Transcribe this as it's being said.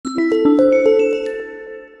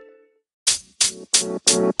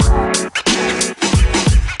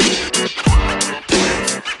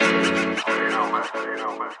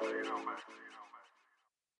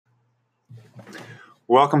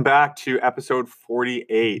Welcome back to episode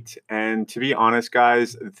 48. And to be honest,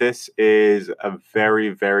 guys, this is a very,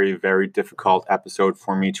 very, very difficult episode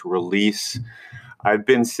for me to release. I've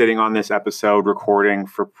been sitting on this episode recording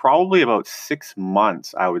for probably about 6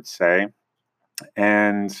 months, I would say.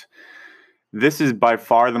 And this is by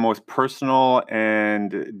far the most personal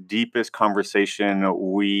and deepest conversation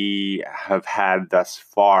we have had thus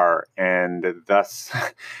far, and thus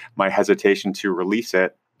my hesitation to release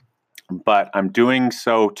it. But I'm doing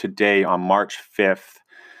so today on March 5th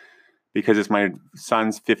because it's my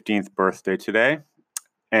son's 15th birthday today.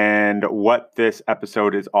 And what this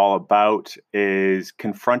episode is all about is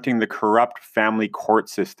confronting the corrupt family court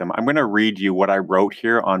system. I'm going to read you what I wrote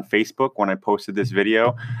here on Facebook when I posted this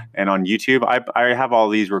video, and on YouTube. I have all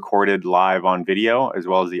these recorded live on video as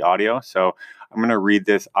well as the audio. So I'm going to read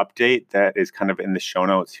this update that is kind of in the show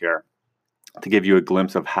notes here, to give you a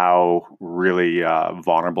glimpse of how really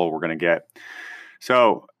vulnerable we're going to get.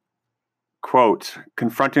 So, quote,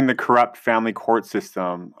 confronting the corrupt family court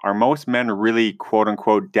system. Are most men really, quote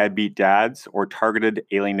unquote, deadbeat dads or targeted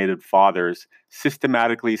alienated fathers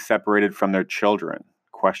systematically separated from their children?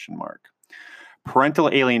 Question mark. Parental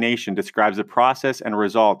alienation describes the process and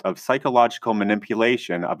result of psychological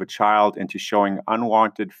manipulation of a child into showing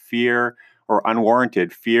unwanted fear or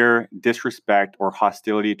unwarranted fear, disrespect, or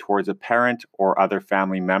hostility towards a parent or other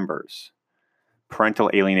family members.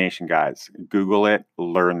 Parental alienation, guys. Google it,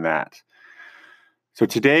 learn that. So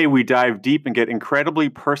today we dive deep and get incredibly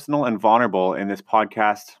personal and vulnerable in this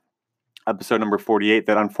podcast, episode number 48,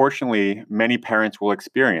 that unfortunately many parents will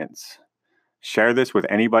experience. Share this with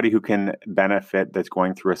anybody who can benefit that's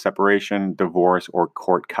going through a separation, divorce, or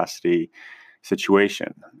court custody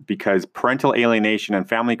situation, because parental alienation and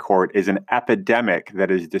family court is an epidemic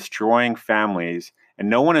that is destroying families, and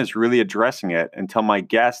no one is really addressing it until my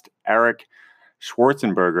guest, Eric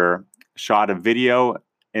Schwarzenberger, shot a video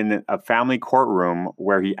in a family courtroom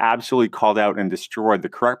where he absolutely called out and destroyed the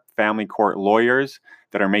corrupt family court lawyers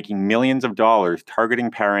that are making millions of dollars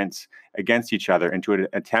targeting parents against each other into an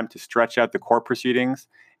attempt to stretch out the court proceedings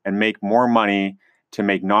and make more money to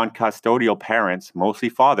make non-custodial parents, mostly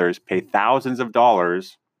fathers, pay thousands of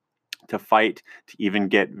dollars to fight to even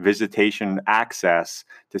get visitation access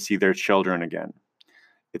to see their children again.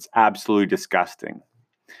 It's absolutely disgusting.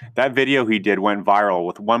 That video he did went viral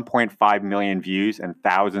with 1.5 million views and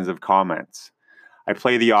thousands of comments. I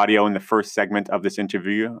play the audio in the first segment of this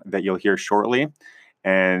interview that you'll hear shortly.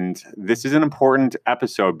 And this is an important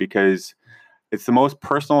episode because it's the most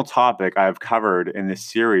personal topic I've covered in this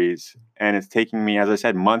series, and it's taking me, as I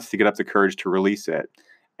said, months to get up the courage to release it.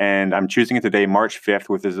 And I'm choosing it today, March 5th,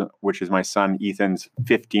 which is my son Ethan's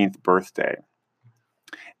 15th birthday.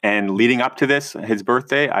 And leading up to his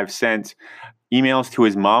birthday, I've sent emails to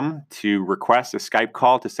his mom to request a Skype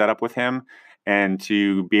call to set up with him and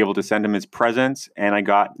to be able to send him his presents. And I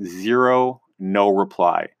got no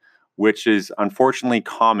reply, which is unfortunately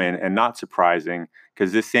common and not surprising,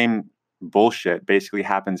 because this same bullshit basically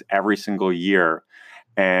happens every single year,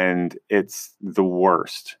 and it's the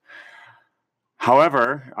worst.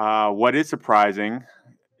 However, what is surprising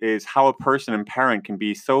is how a person and parent can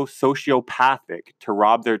be so sociopathic to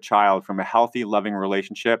rob their child from a healthy, loving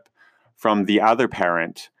relationship from the other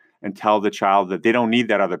parent and tell the child that they don't need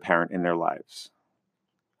that other parent in their lives.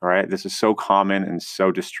 All right? This is so common and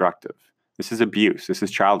so destructive. This is abuse. This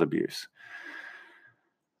is child abuse.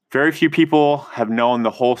 Very few people have known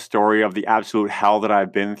the whole story of the absolute hell that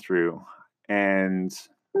I've been through. And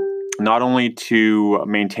not only to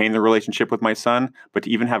maintain the relationship with my son, but to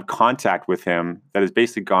even have contact with him that has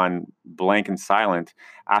basically gone blank and silent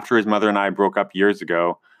after his mother and I broke up years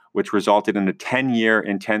ago, which resulted in a 10-year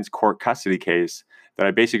intense court custody case that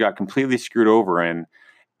I basically got completely screwed over in.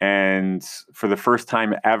 And for the first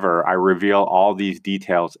time ever, I reveal all these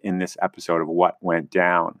details in this episode of what went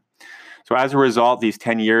down. So as a result, these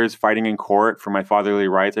 10 years fighting in court for my fatherly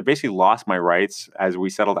rights, I basically lost my rights as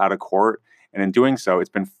we settled out of court. And in doing so, it's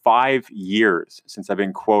been 5 years since I've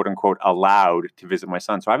been, quote unquote, allowed to visit my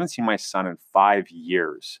son. So I haven't seen my son in 5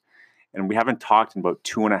 years. And we haven't talked in about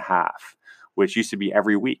 2.5, which used to be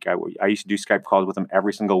every week. I used to do Skype calls with him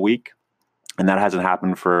every single week. And that hasn't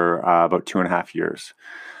happened for about 2.5 years.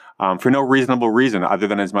 For no reasonable reason other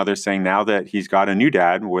than his mother saying now that he's got a new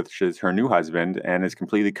dad, which is her new husband, and has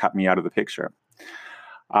completely cut me out of the picture.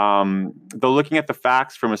 Though looking at the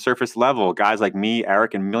facts from a surface level, guys like me,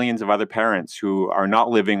 Eric, and millions of other parents who are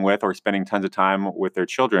not living with or spending tons of time with their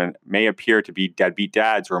children may appear to be deadbeat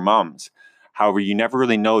dads or moms. However, you never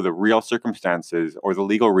really know the real circumstances or the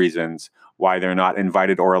legal reasons why they're not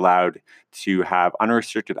invited or allowed to have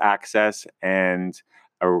unrestricted access and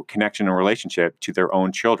a connection and relationship to their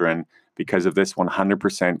own children because of this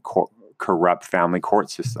 100% corrupt family court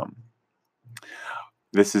system.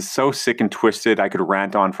 This is so sick and twisted. I could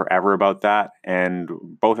rant on forever about that. And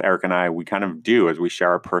both Eric and I, we kind of do as we share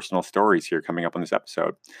our personal stories here coming up on this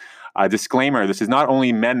episode. Disclaimer, this is not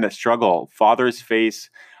only men that struggle. Fathers face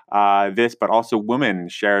this, but also women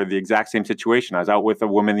share the exact same situation. I was out with a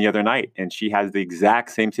woman the other night, and she has the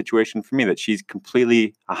exact same situation for me, that she's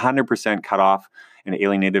completely 100% cut off and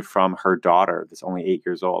alienated from her daughter that's only 8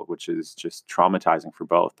 years old, which is just traumatizing for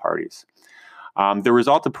both parties. The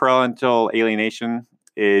result of parental alienation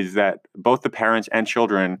is that both the parents and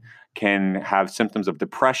children can have symptoms of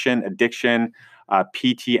depression, addiction,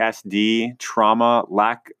 PTSD, trauma,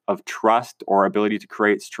 lack of trust or ability to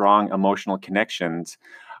create strong emotional connections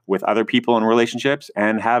with other people in relationships,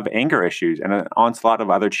 and have anger issues and an onslaught of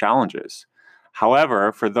other challenges.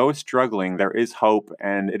 However, for those struggling, there is hope,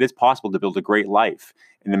 and it is possible to build a great life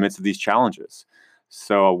in the midst of these challenges.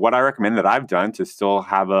 So what I recommend that I've done to still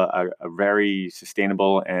have a very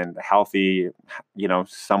sustainable and healthy,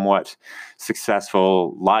 somewhat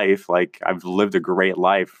successful life, like I've lived a great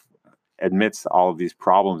life amidst all of these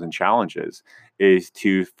problems and challenges, is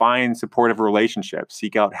to find supportive relationships,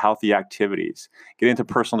 seek out healthy activities, get into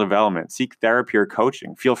personal development, seek therapy or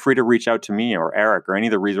coaching. Feel free to reach out to me or Eric or any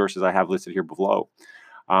of the resources I have listed here below.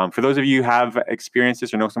 For those of you who have experienced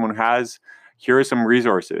this or know someone who has, here are some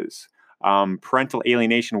resources. Parental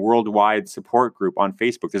Alienation Worldwide Support Group on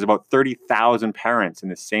Facebook. There's about 30,000 parents in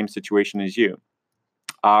the same situation as you.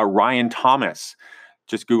 Ryan Thomas,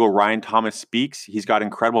 just Google Ryan Thomas Speaks. He's got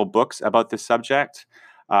incredible books about this subject,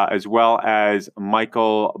 as well as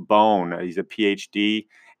Michael Bone. He's a PhD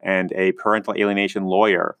and a parental alienation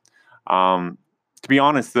lawyer. To be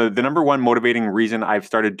honest, the number one motivating reason I've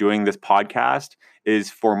started doing this podcast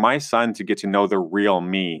is for my son to get to know the real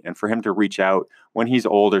me, and for him to reach out when he's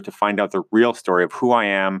older to find out the real story of who I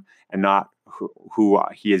am, and not who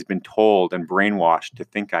he has been told and brainwashed to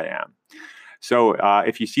think I am. So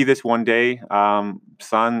if you see this one day,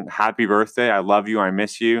 son, happy birthday. I love you. I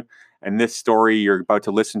miss you. And this story you're about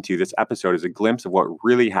to listen to, this episode, is a glimpse of what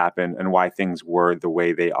really happened and why things were the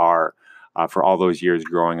way they are for all those years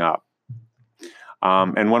growing up.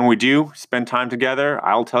 And when we do spend time together,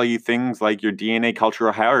 I'll tell you things like your DNA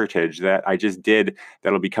cultural heritage that I just did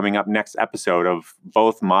that'll be coming up next episode, of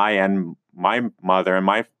both my mother and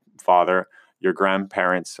my father, your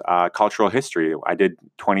grandparents' cultural history. I did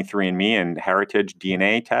 23andMe and heritage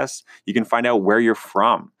DNA tests. You can find out where you're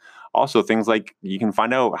from. Also, things like you can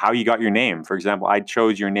find out how you got your name. For example, I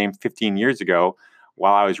chose your name 15 years ago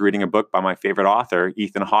while I was reading a book by my favorite author,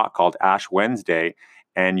 Ethan Hawke, called Ash Wednesday.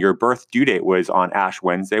 And your birth due date was on Ash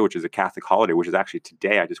Wednesday, which is a Catholic holiday, which is actually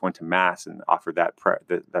today. I just went to Mass and offered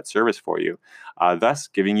that service for you, thus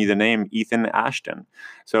giving you the name Ethan Ashton.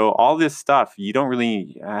 So all this stuff you don't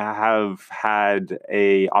really have had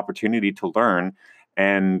a opportunity to learn,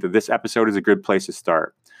 and this episode is a good place to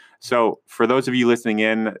start. So for those of you listening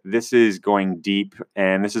in, this is going deep,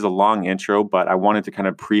 and this is a long intro, but I wanted to kind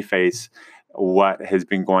of preface what has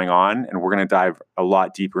been going on, and we're going to dive a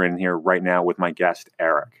lot deeper in here right now with my guest,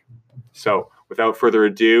 Eric. So without further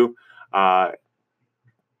ado,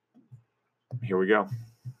 here we go.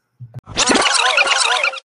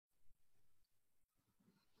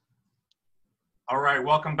 All right,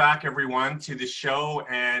 welcome back, everyone, to the show,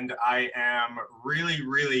 and I am really,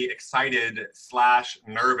 really excited /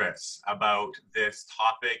 nervous about this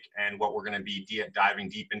topic and what we're going to be diving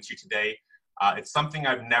deep into today. It's something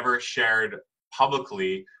I've never shared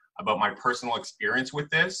publicly about my personal experience with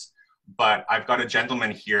this, but I've got a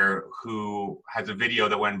gentleman here who has a video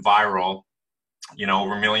that went viral, over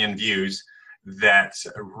 1 million views, that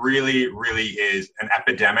really, really is an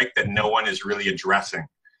epidemic that no one is really addressing.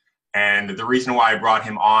 And the reason why I brought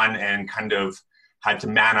him on and kind of had to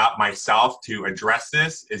man up myself to address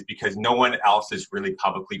this is because no one else is really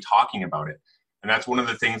publicly talking about it. And that's one of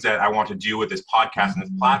the things that I want to do with this podcast and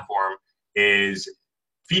this platform, is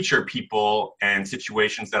feature people and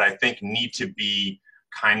situations that I think need to be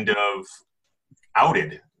kind of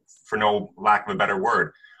outed, for no lack of a better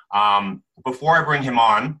word. Before I bring him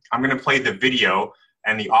on, I'm going to play the video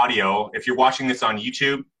and the audio. If you're watching this on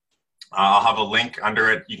YouTube, I'll have a link under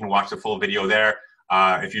it. You can watch the full video there.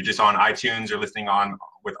 If you're just on iTunes or listening on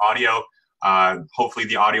with audio, hopefully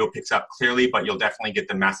the audio picks up clearly, but you'll definitely get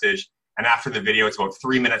the message. And after the video, it's about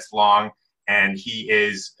 3 minutes long, and he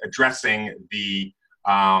is addressing the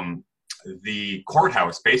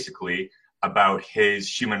courthouse, basically, about his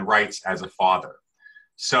human rights as a father.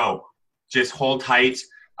 So just hold tight.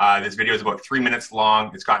 This video is about 3 minutes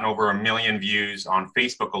long. It's gotten over 1 million views on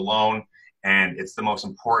Facebook alone, and it's the most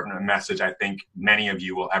important message I think many of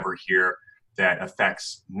you will ever hear. that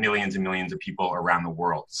affects millions and millions of people around the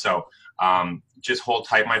world. So just hold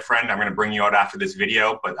tight, my friend. I'm going to bring you out after this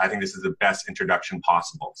video, but I think this is the best introduction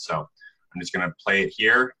possible. So I'm just going to play it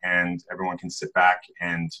here, and everyone can sit back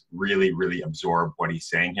and really, really absorb what he's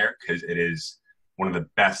saying here, because it is one of the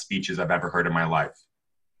best speeches I've ever heard in my life.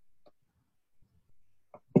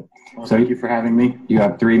 Well, thank you for having me. You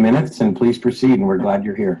have 3 minutes, and please proceed, and we're glad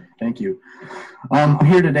you're here. Thank you. I'm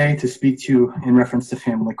here today to speak to you in reference to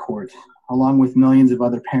family court. Along with millions of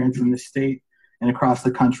other parents in this state and across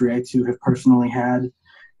the country, I too have personally had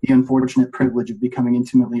the unfortunate privilege of becoming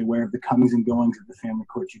intimately aware of the comings and goings of the family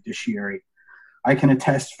court judiciary. I can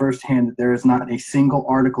attest firsthand that there is not a single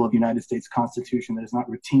article of the United States Constitution that is not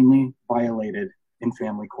routinely violated in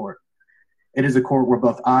family court. It is a court where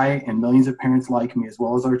both I and millions of parents like me, as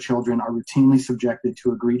well as our children, are routinely subjected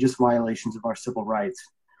to egregious violations of our civil rights.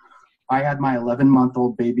 I had my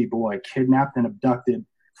 11-month-old baby boy kidnapped and abducted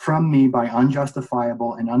from me by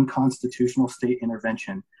unjustifiable and unconstitutional state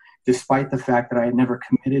intervention, despite the fact that I had never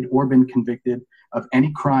committed or been convicted of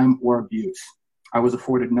any crime or abuse. I was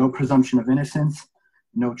afforded no presumption of innocence,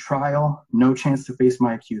 no trial, no chance to face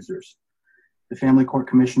my accusers. The family court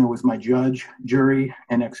commissioner was my judge, jury,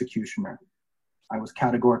 and executioner. I was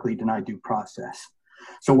categorically denied due process.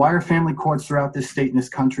 So why are family courts throughout this state and this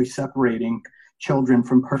country separating children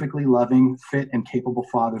from perfectly loving, fit, and capable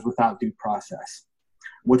fathers without due process?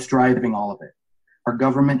 What's driving all of it? Our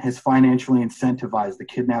government has financially incentivized the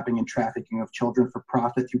kidnapping and trafficking of children for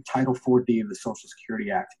profit through Title 4D of the Social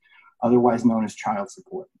Security Act, otherwise known as child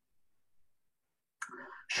support.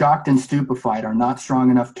 Shocked and stupefied are not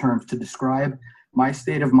strong enough terms to describe my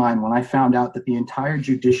state of mind when I found out that the entire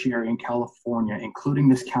judiciary in California, including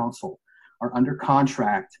this council, are under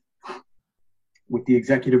contract with the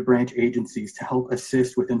executive branch agencies to help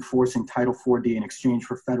assist with enforcing Title 4D in exchange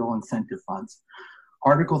for federal incentive funds.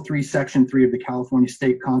 Article 3, Section 3 of the California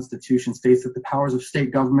State Constitution states that the powers of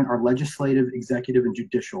state government are legislative, executive, and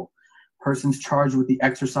judicial. Persons charged with the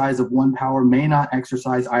exercise of one power may not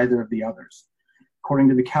exercise either of the others. According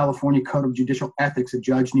to the California Code of Judicial Ethics, a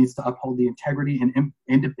judge needs to uphold the integrity and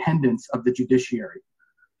independence of the judiciary.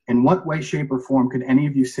 In what way, shape, or form could any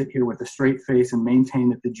of you sit here with a straight face and maintain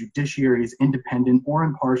that the judiciary is independent or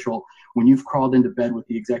impartial when you've crawled into bed with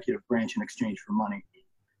the executive branch in exchange for money?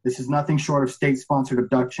 This is nothing short of state-sponsored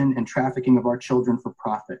abduction and trafficking of our children for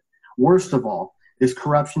profit. Worst of all, this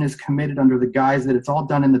corruption is committed under the guise that it's all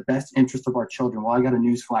done in the best interest of our children. Well, I got a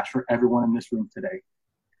news flash for everyone in this room today.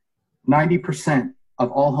 90% of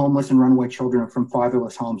all homeless and runaway children are from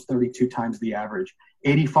fatherless homes, 32 times the average.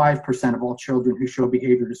 85% of all children who show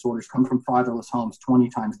behavior disorders come from fatherless homes, 20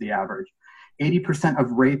 times the average. 80% of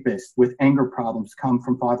rapists with anger problems come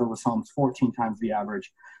from fatherless homes, 14 times the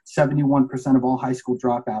average. 71% of all high school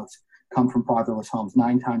dropouts come from fatherless homes,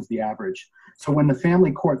 9 times the average. So when the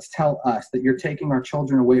family courts tell us that you're taking our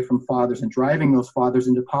children away from fathers and driving those fathers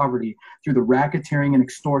into poverty through the racketeering and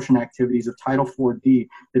extortion activities of Title 4D,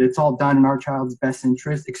 that it's all done in our child's best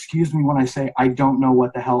interest, excuse me when I say I don't know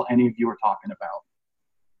what the hell any of you are talking about.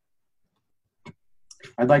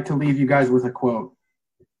 I'd like to leave you guys with a quote.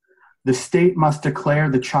 The state must declare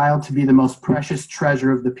the child to be the most precious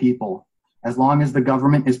treasure of the people. As long as the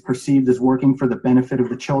government is perceived as working for the benefit of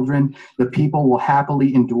the children, the people will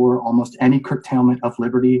happily endure almost any curtailment of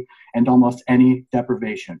liberty and almost any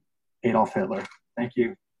deprivation. Adolf Hitler. Thank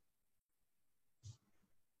you.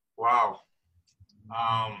 Wow.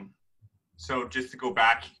 So just to go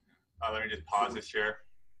back, let me just pause this here.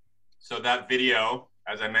 So that video,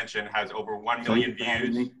 as I mentioned, has over 1 million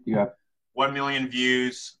views. Yeah. 1 million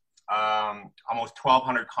views, almost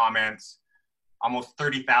 1,200 comments, almost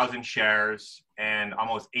 30,000 shares, and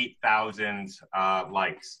almost 8,000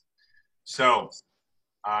 likes. So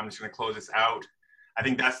I'm just going to close this out. I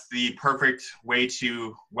think that's the perfect way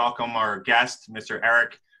to welcome our guest, Mr.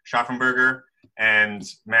 Eric Schaffenberger. And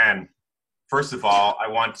man, first of all, I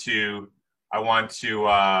want to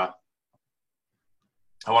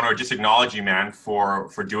just acknowledge you, man, for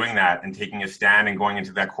doing that and taking a stand and going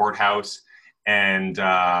into that courthouse. And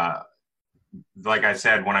like I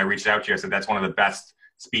said, when I reached out to you, I said, that's one of the best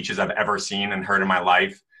speeches I've ever seen and heard in my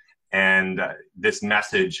life. And this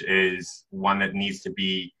message is one that needs to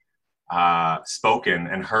be spoken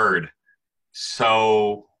and heard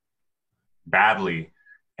so badly.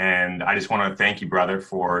 And I just want to thank you, brother,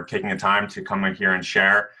 for taking the time to come in here and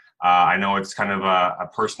share. I know it's kind of a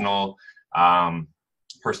personal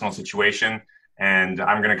situation, and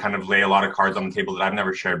I'm going to kind of lay a lot of cards on the table that I've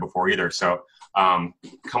never shared before either. So come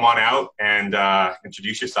on out and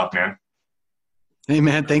introduce yourself, man. Hey,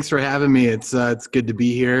 man, thanks for having me. It's good to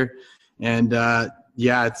be here. And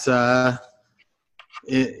yeah,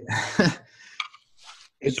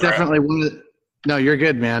 It's Sorry. definitely one of the, no, you're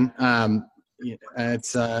good, man.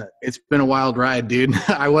 It's been a wild ride, dude.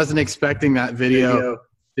 I wasn't expecting that video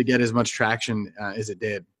to get as much traction as it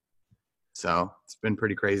did. So it's been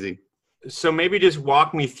pretty crazy. So maybe just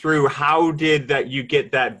walk me through, how did that you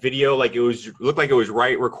get that video? Like, looked like it was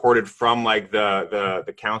recorded from like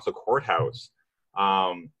the council courthouse.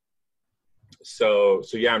 So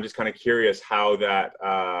yeah, I'm just kind of curious how that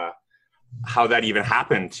even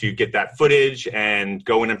happened to get that footage and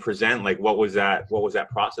go in and present. Like, what was that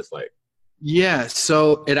process like? Yeah,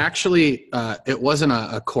 so it actually it wasn't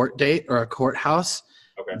a court date or a courthouse.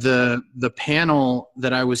 Okay. The panel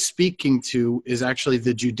that I was speaking to is actually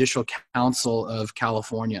the Judicial Council of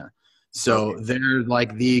California. So they're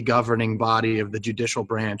like the governing body of the judicial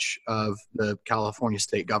branch of the California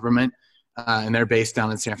state government, and they're based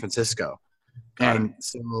down in San Francisco. And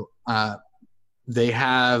so they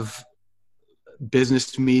have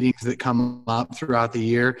business meetings that come up throughout the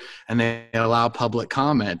year, and they allow public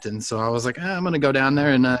comment. And so I was like, I'm going to go down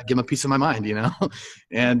there and give them a piece of my mind, you know?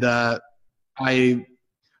 And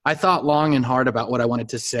I thought long and hard about what I wanted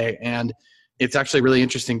to say. And it's actually really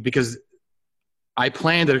interesting because I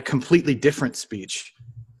planned a completely different speech,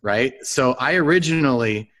 right? So I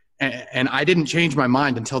originally, and I didn't change my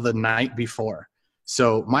mind until the night before.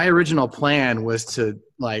 So my original plan was to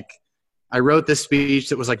I wrote this speech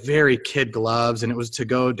that was like very kid gloves, and it was to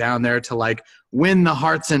go down there to like win the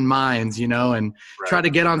hearts and minds, you know, and try to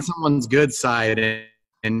get on someone's good side.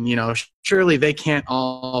 And, you know, surely they can't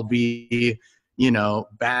all be, you know,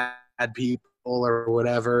 bad people or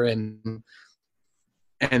whatever. And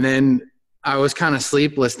then I was kind of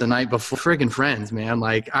sleepless the night before. Friggin' Friends, man.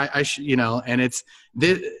 Like you know, and it's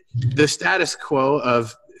the status quo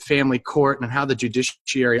of family court and how the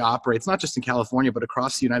judiciary operates, not just in California, but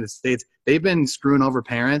across the United States. They've been screwing over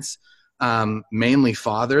parents, mainly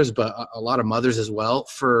fathers, but a lot of mothers as well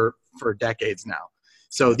for decades now.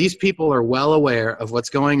 So these people are well aware of what's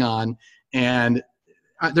going on, and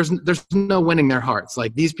there's no winning their hearts.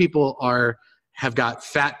 Like, these people have got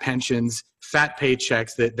fat pensions, fat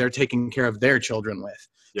paychecks that they're taking care of their children with.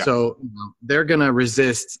 Yeah. So you know, they're going to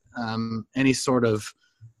resist any sort of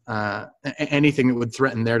anything that would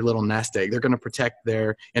threaten their little nest egg. They're going to protect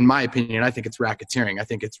in my opinion, I think it's racketeering. I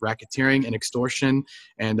think it's racketeering and extortion,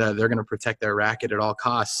 and they're going to protect their racket at all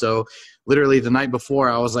costs. So literally the night before,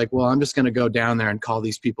 I was like, well, I'm just going to go down there and call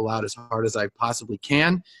these people out as hard as I possibly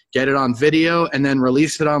can, get it on video, and then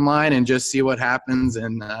release it online and just see what happens.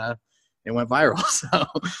 And it went viral. So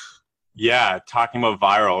yeah, talking about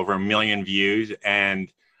viral, over 1 million views.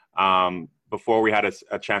 And before we had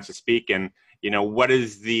a chance to speak, and you know, what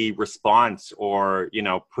is the response, or, you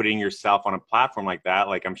know, putting yourself on a platform like that?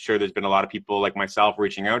 Like, I'm sure there's been a lot of people like myself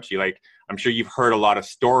reaching out to you. Like, I'm sure you've heard a lot of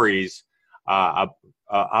stories of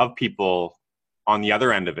people on the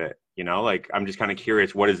other end of it, you know? Like, I'm just kind of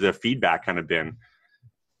curious, what has the feedback kind of been?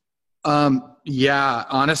 Yeah,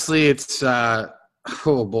 honestly, it's, oh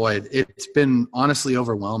boy, it's been honestly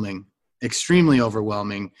overwhelming, extremely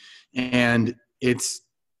overwhelming. And it's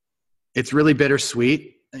really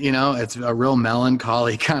bittersweet. You know, it's a real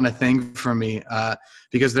melancholy kind of thing for me,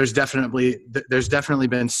 because there's definitely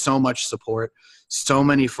been so much support, so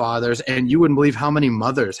many fathers, and you wouldn't believe how many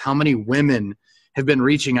mothers, how many women have been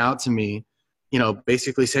reaching out to me, you know,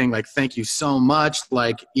 basically saying like, thank you so much.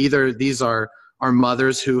 Like, either these are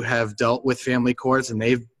mothers who have dealt with family courts and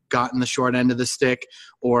they've gotten the short end of the stick,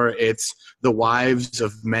 or it's the wives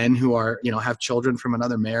of men who are, you know, have children from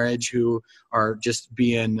another marriage who are just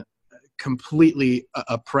being completely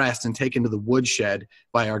oppressed and taken to the woodshed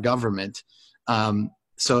by our government.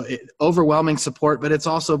 So overwhelming support, but it's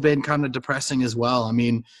also been kind of depressing as well. I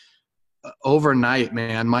mean, overnight,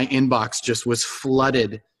 man, my inbox just was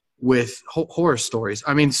flooded with horror stories.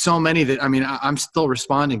 I mean, so many that, I mean, I'm still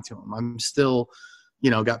responding to them. I'm still,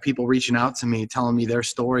 you know, got people reaching out to me, telling me their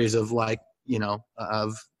stories of like,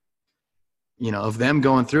 of them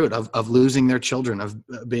going through it, of losing their children, of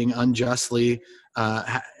being unjustly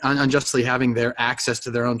having their access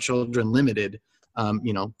to their own children limited,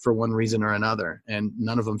 you know, for one reason or another. And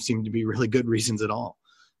none of them seem to be really good reasons at all,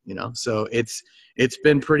 you know? So it's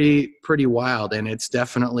been pretty wild. And it's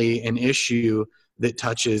definitely an issue that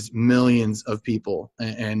touches millions of people,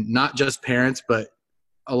 and not just parents, but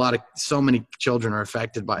so many children are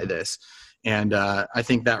affected by this. And I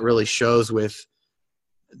think that really shows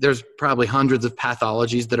there's probably hundreds of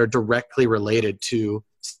pathologies that are directly related to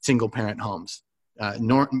single parent homes,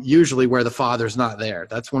 usually where the father's not there.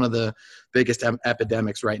 That's one of the biggest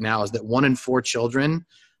epidemics right now, is that 1 in 4 children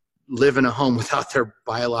live in a home without their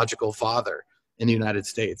biological father in the United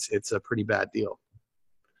States. It's a pretty bad deal.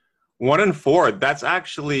 1 in 4, that's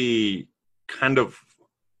actually kind of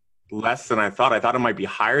less than I thought. I thought it might be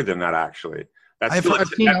higher than that, actually. I've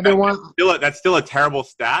seen other ones. That's still a terrible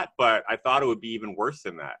stat, but I thought it would be even worse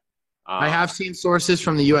than that. I have seen sources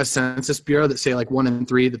from the U.S. Census Bureau that say like 1 in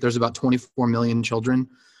 3, that there's about 24 million children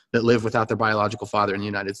that live without their biological father in the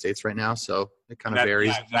United States right now. So it kind of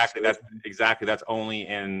varies. Yeah, exactly. That's only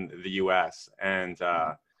in the U.S. And,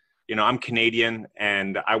 you know, I'm Canadian,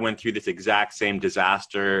 and I went through this exact same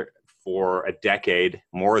disaster for a decade,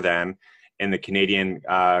 more than, in the Canadian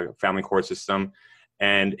family court system.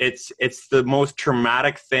 And it's the most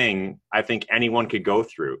traumatic thing I think anyone could go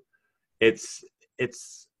through.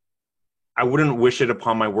 I wouldn't wish it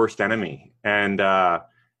upon my worst enemy. And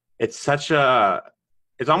it's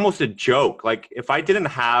almost a joke. Like, if I didn't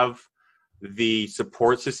have the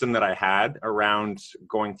support system that I had around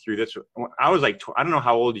going through this, I was like, I don't know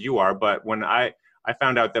how old you are, but when I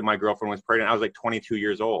found out that my girlfriend was pregnant, I was like 22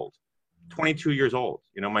 years old. 22 years old.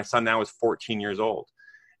 You know, my son now is 14 years old.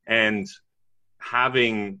 And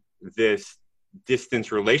having this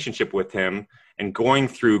distance relationship with him and going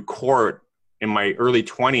through court in my early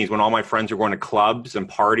 20s, when all my friends were going to clubs and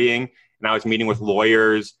partying, and I was meeting with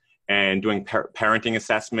lawyers and doing parenting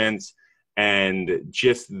assessments, and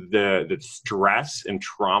just the stress and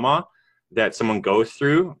trauma that someone goes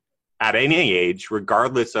through at any age,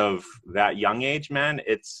 regardless of that young age, man,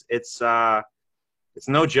 it's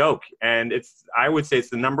no joke. And I would say it's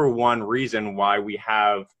the number one reason why we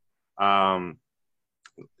have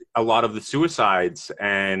a lot of the suicides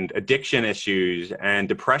and addiction issues and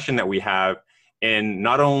depression that we have, in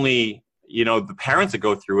not only, you know, the parents that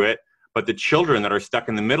go through it, but the children that are stuck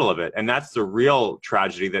in the middle of it. And that's the real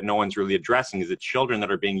tragedy that no one's really addressing, is the children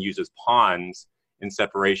that are being used as pawns in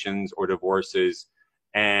separations or divorces.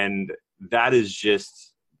 And that is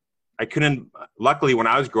just, luckily when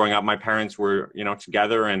I was growing up, my parents were, you know,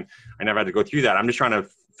 together, and I never had to go through that. I'm just trying to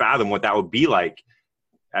fathom what that would be like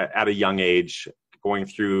at a young age, going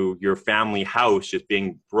through your family house just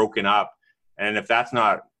being broken up. And if that's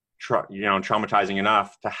not traumatizing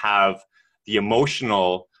enough, to have the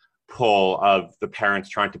emotional pull of the parents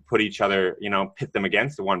trying to put each other, you know, pit them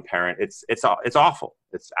against the one parent, it's awful.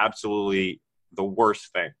 It's absolutely the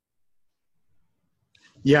worst thing.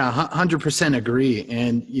 Yeah, 100% agree.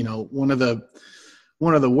 And, you know, one of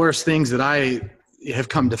the worst things that I have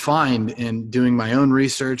come to find in doing my own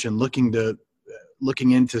research and looking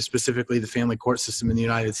into specifically the family court system in the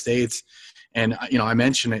United States, and, you know, I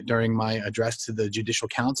mentioned it during my address to the Judicial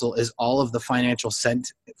Council, is all of the financial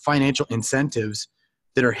incentives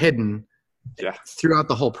that are hidden throughout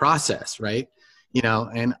the whole process, right? You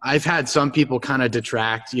know, and I've had some people kind of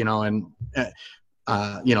detract, you know, and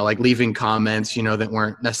you know, like leaving comments, you know, that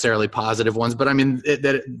weren't necessarily positive ones, but I mean,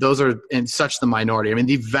 those are in such the minority. I mean,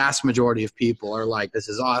 the vast majority of people are like, this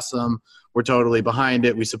is awesome, we're totally behind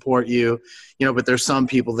it, we support you, you know, but there's some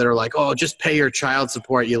people that are like, oh, just pay your child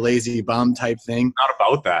support, you lazy bum type thing. Not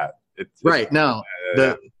about that. Right. No.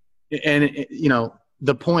 You know,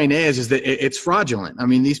 the point is that it's fraudulent. I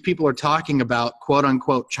mean, these people are talking about quote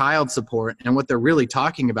unquote child support, and what they're really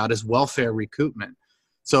talking about is welfare recoupment.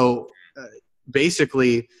 So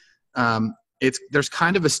basically, there's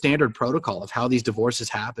kind of a standard protocol of how these divorces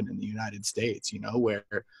happen in the United States, you know, where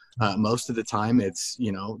most of the time it's,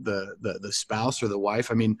 you know, the spouse or the wife.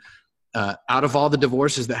 I mean, out of all the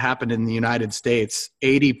divorces that happen in the United States,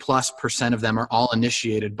 80+% of them are all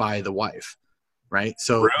initiated by the wife, right?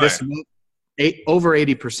 So really? Over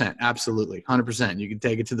 80%, absolutely, 100%. You can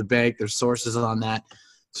take it to the bank. There's sources on that.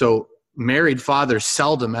 So married fathers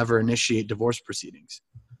seldom ever initiate divorce proceedings.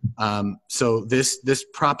 So this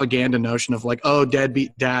propaganda notion of like, oh,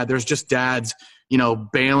 deadbeat dad, there's just dads, you know,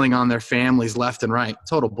 bailing on their families left and right.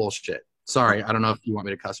 Total bullshit. Sorry, I don't know if you want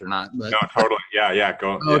me to cuss or not. But. No, totally. Yeah,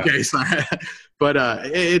 go. Okay, yeah. Sorry. But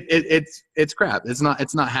it's crap. It's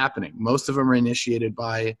not happening. Most of them are initiated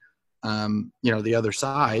by, you know, the other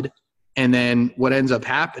side. And then what ends up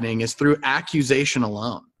happening is through accusation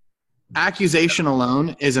alone. Accusation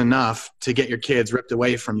alone is enough to get your kids ripped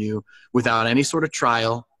away from you without any sort of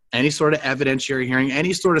trial, any sort of evidentiary hearing,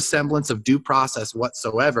 any sort of semblance of due process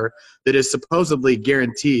whatsoever that is supposedly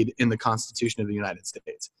guaranteed in the Constitution of the United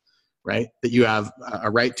States, right? That you have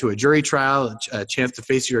a right to a jury trial, a chance to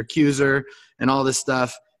face your accuser, and all this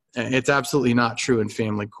stuff. It's absolutely not true in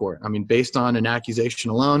family court. I mean, based on an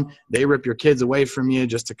accusation alone, they rip your kids away from you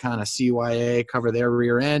just to kind of CYA, cover their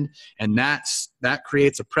rear end, and that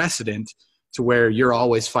creates a precedent to where you're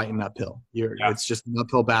always fighting uphill. It's just an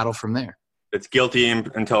uphill battle from there. It's guilty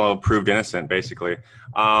until proved innocent, basically.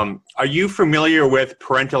 Are you familiar with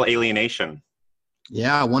parental alienation?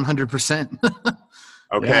 Yeah, 100%.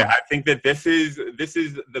 Okay, yeah. I think that this is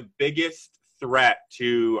the biggest threat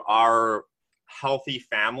to our healthy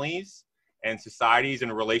families and societies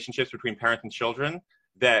and relationships between parents and children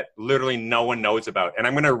that literally no one knows about. And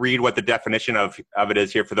I'm going to read what the definition of it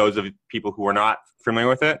is here for those of people who are not familiar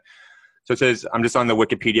with it. So it says, I'm just on the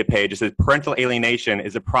Wikipedia page. It says, parental alienation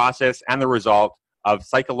is a process and the result of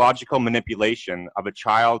psychological manipulation of a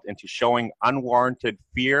child into showing unwarranted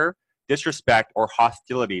fear, disrespect, or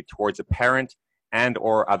hostility towards a parent and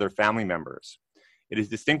or other family members. It is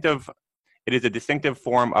a distinctive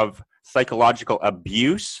form of psychological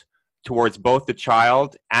abuse towards both the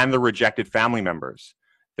child and the rejected family members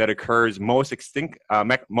that occurs most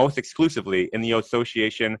exclusively in the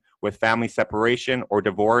association with family separation or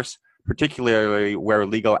divorce, particularly where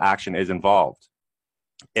legal action is involved.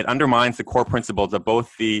 It undermines the core principles of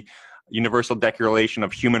both the Universal Declaration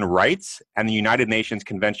of Human Rights and the United Nations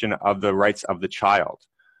Convention of the Rights of the Child.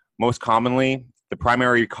 Most commonly, the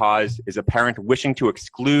primary cause is a parent wishing to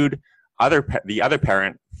exclude the other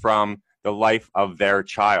parent from the life of their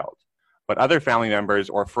child. But other family members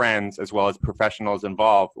or friends, as well as professionals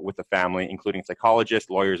involved with the family, including psychologists,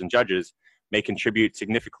 lawyers, and judges, may contribute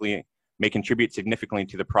significantly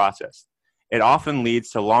to the process. It often leads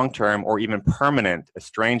to long-term or even permanent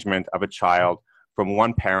estrangement of a child from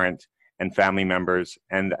one parent and family members,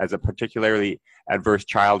 and as a particularly adverse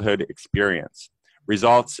childhood experience.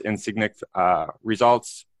 Results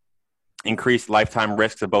increased lifetime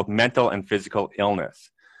risks of both mental and physical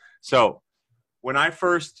illness. So when I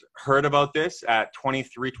first heard about this at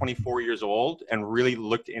 23, 24 years old and really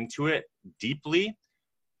looked into it deeply,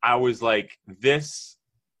 I was like, this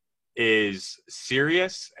is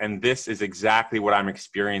serious, and this is exactly what I'm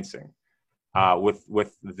experiencing with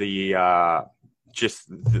the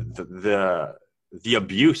the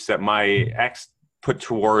abuse that my ex put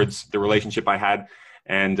towards the relationship I had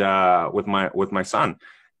and with my son.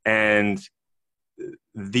 And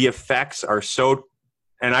the effects are so,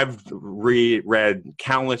 and I've read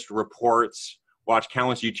countless reports, watched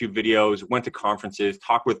countless YouTube videos, went to conferences,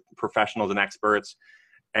 talked with professionals and experts,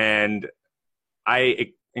 and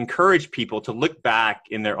I encourage people to look back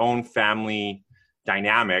in their own family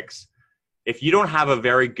dynamics. If you don't have a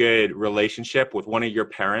very good relationship with one of your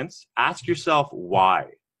parents, ask yourself why.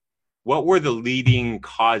 What were the leading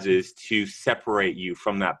causes to separate you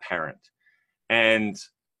from that parent? And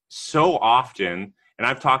so often, and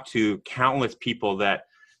I've talked to countless people that,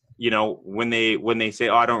 you know, when they say,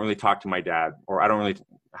 oh, I don't really talk to my dad, or I don't really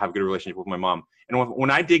have a good relationship with my mom. And when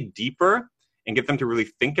I dig deeper and get them to really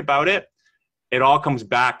think about it, it all comes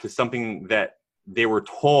back to something that they were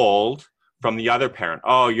told from the other parent.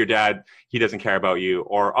 Oh, your dad, he doesn't care about you.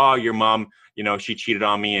 Or, oh, your mom, you know, she cheated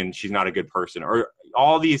on me and she's not a good person. Or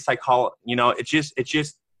all these it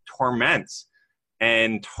just torments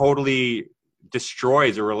and totally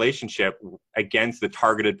destroys a relationship against the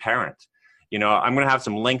targeted parent. You know, I'm going to have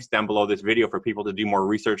some links down below this video for people to do more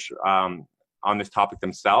research on this topic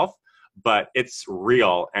themselves, but it's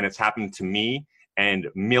real, and it's happened to me and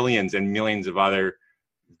millions of other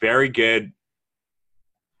very good,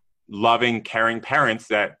 loving, caring parents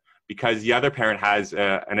that, because the other parent has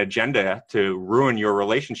an agenda to ruin your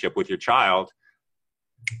relationship with your child,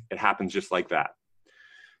 it happens just like that.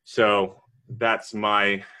 So that's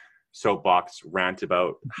my soapbox rant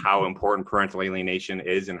about how important parental alienation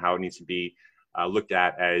is and how it needs to be looked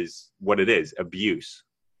at as what it is, abuse.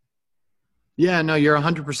 Yeah, no, you're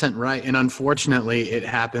 100% right. And unfortunately, it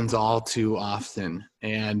happens all too often.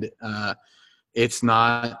 And it's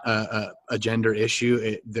not a gender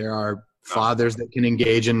issue. There are fathers that can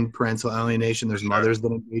engage in parental alienation. There's mothers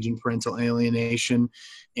that engage in parental alienation.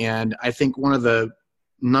 And I think one of the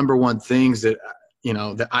number one things that, you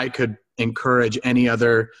know, that I could encourage any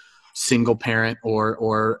other single parent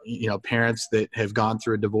or you know, parents that have gone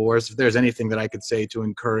through a divorce, if there's anything that I could say to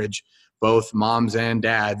encourage both moms and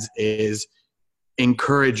dads, is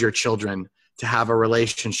encourage your children to have a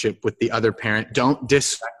relationship with the other parent. Don't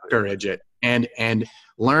discourage it, and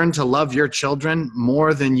learn to love your children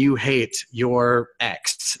more than you hate your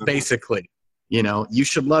ex. Basically, you know, you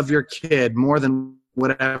should love your kid more than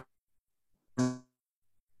whatever,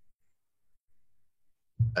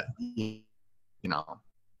 you know,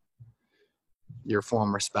 your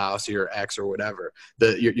former spouse or your ex or whatever.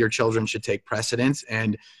 Your children should take precedence,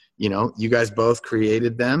 and, you know, you guys both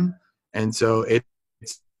created them. And so it's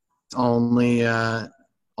only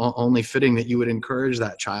fitting that you would encourage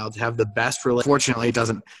that child to have the best relationship. Fortunately, it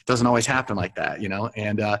doesn't always happen like that, you know.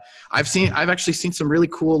 And I've actually seen some really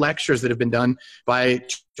cool lectures that have been done by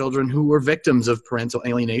children who were victims of parental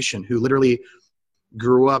alienation, who literally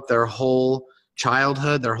grew up their whole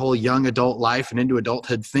childhood, their whole young adult life and into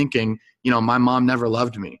adulthood thinking, you know, my mom never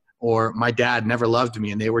loved me, or my dad never loved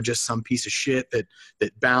me and they were just some piece of shit that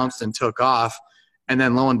bounced and took off. And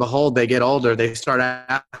then lo and behold, they get older, they start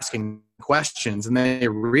asking questions, and they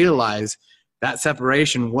realize that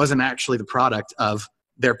separation wasn't actually the product of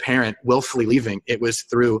their parent willfully leaving. It was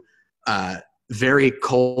through very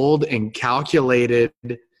cold and calculated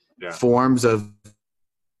forms of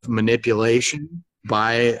manipulation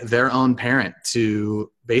by their own parent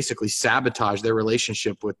to basically sabotage their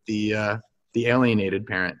relationship with the alienated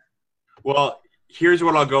parent. Well, here's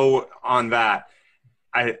what I'll go on that.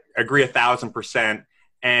 I agree 1,000%.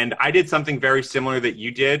 And I did something very similar that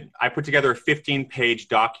you did. I put together a 15-page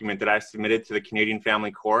document that I submitted to the Canadian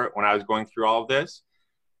Family Court when I was going through all of this,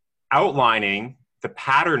 outlining the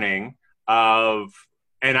patterning of,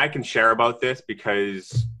 and I can share about this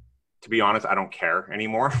because, to be honest, I don't care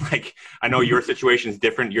anymore. Like, I know your situation is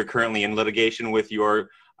different. You're currently in litigation with your,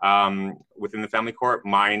 within the family court.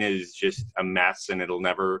 Mine is just a mess, and it'll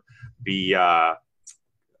never be, I'll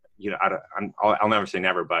never say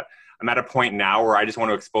never, but I'm at a point now where I just want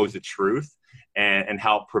to expose the truth and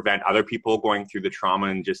help prevent other people going through the trauma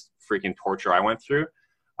and just freaking torture I went through.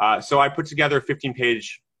 So I put together a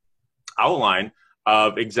 15-page outline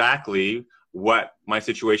of exactly what my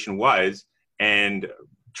situation was and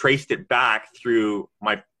traced it back through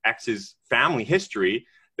my ex's family history,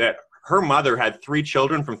 that her mother had 3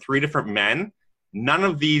 children from 3 different men. None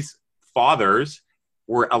of these fathers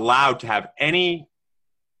were allowed to have any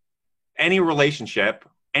relationship,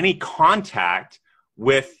 any contact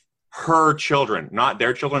with her children, not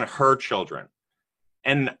their children, her children.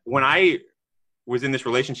 And when I was in this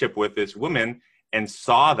relationship with this woman and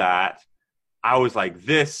saw that, I was like,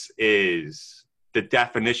 this is the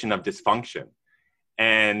definition of dysfunction.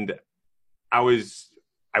 And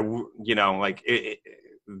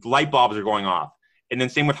light bulbs are going off. And then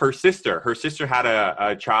same with her sister. Her sister had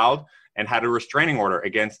a child and had a restraining order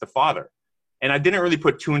against the father. And I didn't really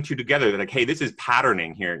put 2 and 2 together that, like, hey, this is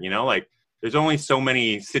patterning here, like there's only so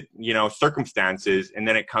many, circumstances. And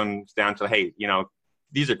then it comes down to, hey,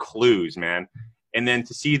 these are clues, man. And then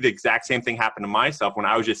to see the exact same thing happen to myself when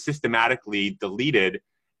I was just systematically deleted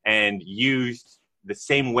and used the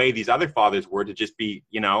same way these other fathers were to just be,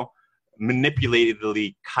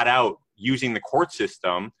 manipulatedly cut out using the court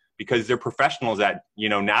system because they're professionals at,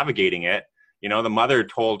 navigating it. The mother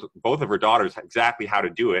told both of her daughters exactly how to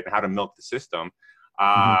do it and how to milk the system.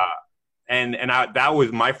 That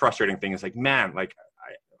was my frustrating thing. It's like, man,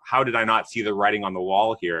 how did I not see the writing on the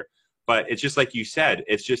wall here? But it's just like you said,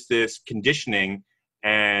 it's just this conditioning,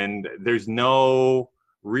 and there's no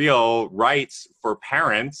real rights for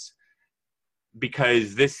parents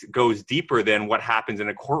because this goes deeper than what happens in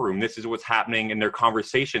a courtroom. This is what's happening in their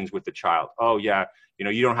conversations with the child. Oh, yeah,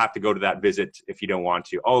 you don't have to go to that visit if you don't want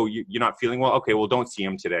to. Oh, you're not feeling well? Okay, well, don't see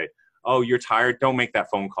him today. Oh, you're tired? Don't make that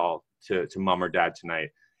phone call to mom or dad tonight.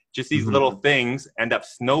 Just these little things end up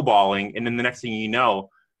snowballing, and then the next thing you know,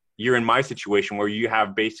 you're in my situation where you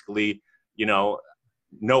have basically,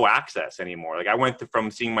 no access anymore. Like, I went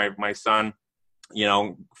from seeing my son,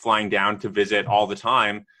 flying down to visit all the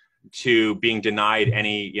time to being denied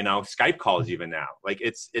any, Skype calls even now. Like,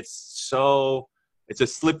 it's a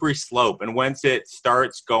slippery slope. And once it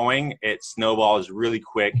starts going, it snowballs really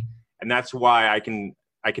quick. And that's why I can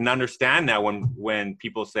understand now when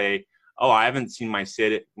people say, oh, I haven't seen my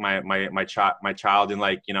child in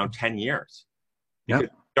 10 years. Yep.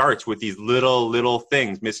 It starts with these little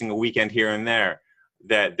things, missing a weekend here and there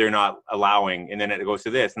that they're not allowing. And then it goes to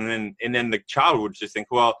this. And then the child would just think,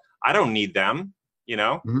 well, I don't need them,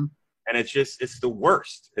 And it's the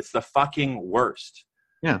worst. It's the fucking worst.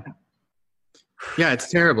 Yeah. Yeah, it's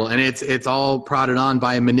terrible. And it's all prodded on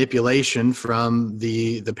by manipulation from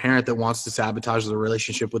the parent that wants to sabotage the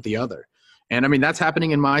relationship with the other. And I mean, that's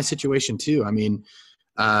happening in my situation too. I mean,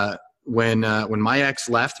 when my ex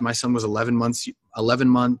left, my son was 11 months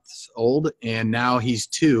old, and now he's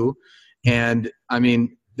 2. And I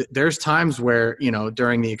mean, there's times where,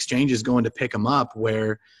 during the exchanges going to pick him up,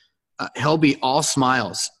 where he'll be all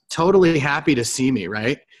smiles, totally happy to see me.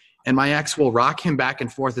 Right. And my ex will rock him back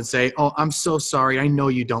and forth and say, oh, I'm so sorry. I know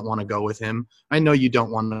you don't want to go with him. I know you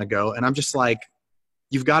don't want to go. And I'm just like,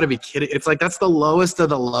 you've got to be kidding. It's like, that's the lowest of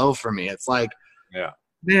the low for me. It's like, yeah,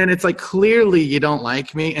 man, it's like, clearly you don't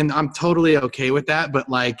like me. And I'm totally okay with that. But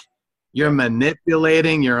like, you're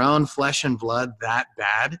manipulating your own flesh and blood that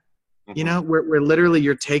bad. Where literally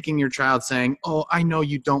you're taking your child saying, oh, I know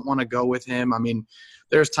you don't want to go with him. I mean,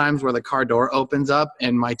 there's times where the car door opens up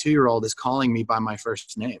and my 2-year-old is calling me by my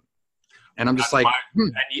first name. And I'm just like,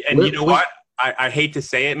 and you know what? I hate to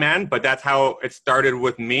say it, man, but that's how it started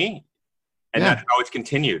with me. And that's how it's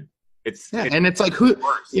continued. Yeah, and it's like who,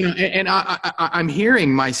 worse. you know, and I'm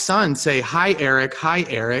hearing my son say, "Hi, Eric. Hi,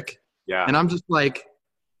 Eric." Yeah. And I'm just like,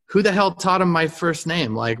 who the hell taught him my first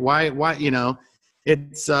name? Like, why, you know,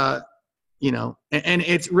 it's, you know, and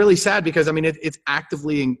it's really sad because, I mean, it's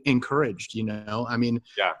actively encouraged, you know, I mean,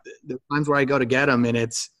 Yeah. the times where I go to get him and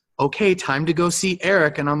it's, okay, time to go see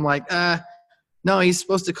Eric. And I'm like, no, he's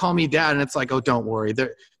supposed to call me dad. And it's like, oh, don't worry.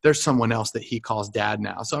 There's someone else that he calls dad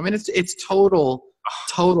now. So, I mean, it's total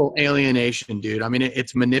alienation, dude. I mean,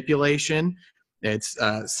 it's manipulation. It's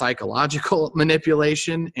psychological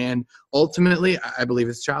manipulation. And ultimately, I believe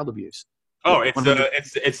it's child abuse. Oh,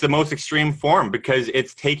 it's the most extreme form because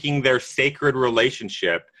it's taking their sacred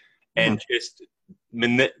relationship and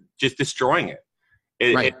just destroying it.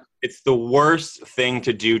 Right. It's the worst thing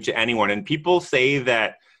to do to anyone. And people say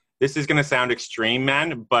that this is going to sound extreme,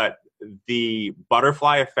 man, but the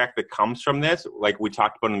butterfly effect that comes from this, like we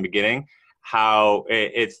talked about in the beginning, how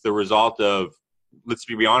it's the result of, let's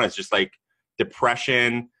be honest, just like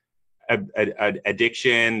depression,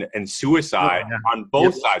 addiction, and suicide on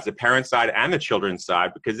both sides, the parent side and the children's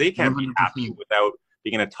side, because they can't 100%. be happy without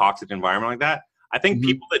being in a toxic environment like that. I think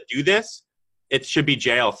people that do this, it should be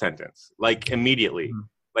jail sentence, like immediately.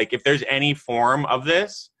 Like if there's any form of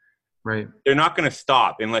this, right, they're not going to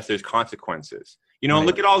stop unless there's consequences. You know,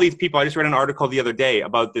 look at all these people. I just read an article the other day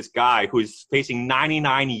about this guy who's facing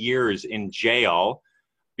 99 years in jail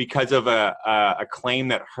because of a claim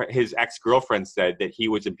that his ex-girlfriend said that he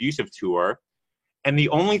was abusive to her. And the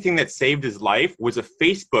only thing that saved his life was a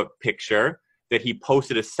Facebook picture that he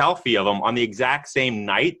posted a selfie of him on the exact same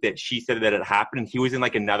night that she said that it happened. And he was in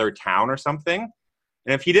like another town or something.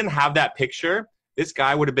 And if he didn't have that picture, this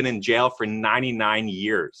guy would have been in jail for 99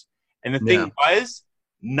 years. And the thing was,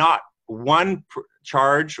 not one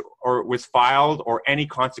charge or was filed or any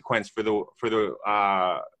consequence for the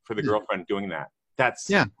girlfriend doing that. That's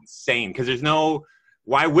insane. Because there's no,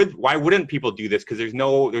 why wouldn't people do this? Because there's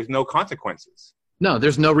no consequences. No,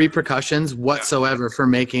 there's no repercussions whatsoever for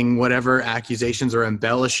making whatever accusations or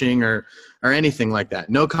embellishing or anything like that.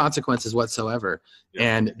 No consequences whatsoever.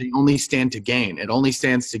 And they only stand to gain. It only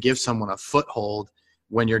stands to give someone a foothold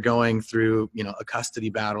when you're going through, you know, a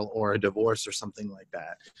custody battle or a divorce or something like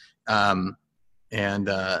that.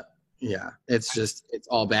 It's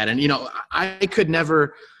all bad. And, you know, I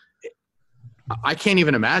can't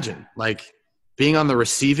even imagine like being on the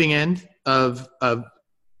receiving end of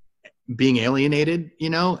being alienated, you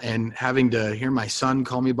know, and having to hear my son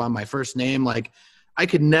call me by my first name. Like I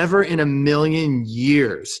could never in a million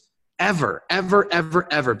years ever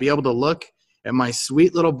be able to look at my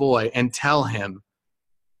sweet little boy and tell him,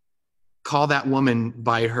 call that woman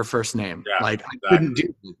by her first name. Like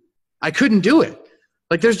I couldn't do it.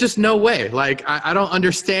 Like there's just no way. Like I don't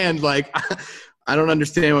understand. Like I don't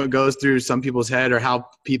understand what goes through some people's head or how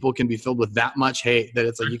people can be filled with that much hate that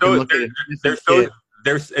it's like you can look at it.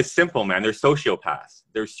 It's simple, man. They're sociopaths.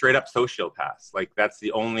 They're straight up sociopaths. Like that's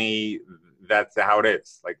how it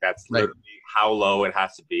is. Like that's literally how low it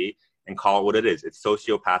has to be, and call it what it is. It's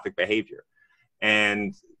sociopathic behavior.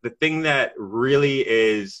 And the thing that really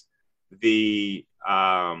is the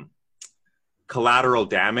collateral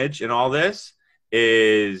damage in all this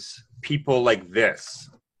is people like this.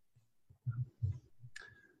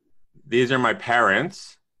 These are my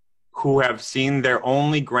parents who have seen their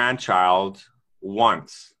only grandchild one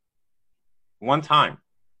time,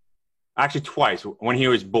 actually twice. When he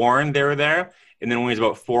was born, they were there, and then when he was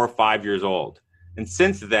about 4 or 5 years old. And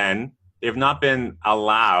since then, they've not been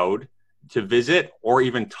allowed to visit or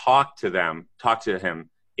even talk to him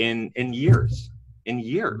in years.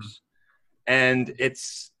 And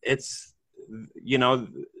it's you know,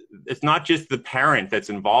 it's not just the parent that's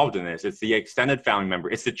involved in this. It's the extended family member.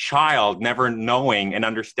 It's the child never knowing and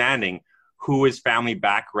understanding who his family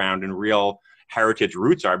background and real heritage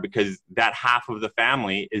roots are, because that half of the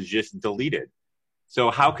family is just deleted.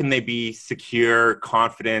 So how can they be secure,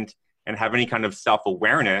 confident, and have any kind of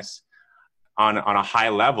self-awareness on a high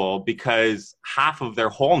level, because half of their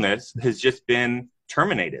wholeness has just been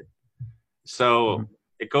terminated? So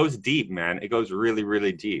it goes deep, man. It goes really,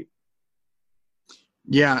 really deep.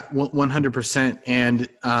 Yeah, 100%. And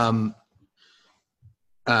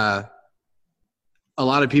a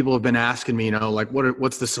lot of people have been asking me, you know, like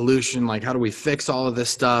what's the solution? Like, how do we fix all of this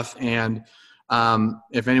stuff? And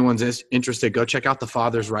if anyone's interested, go check out the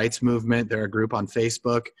Fathers' Rights Movement. They're a group on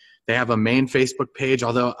Facebook. They have a main Facebook page,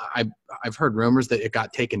 although I've heard rumors that it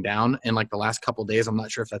got taken down in like the last couple of days. I'm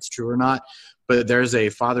not sure if that's true or not, but there's a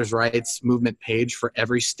Fathers' Rights Movement page for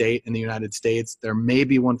every state in the United States. There may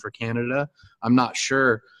be one for Canada. I'm not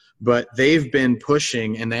sure, but they've been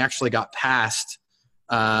pushing, and they actually got passed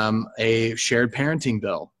a shared parenting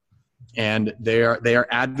bill. and they are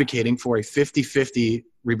advocating for a 50-50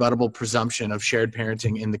 rebuttable presumption of shared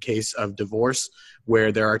parenting in the case of divorce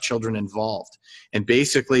where there are children involved. And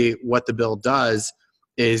basically what the bill does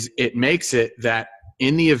is it makes it that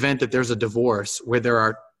in the event that there's a divorce where there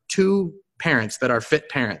are two parents that are fit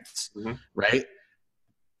parents, right?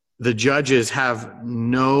 The judges have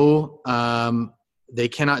no, they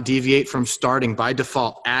cannot deviate from starting by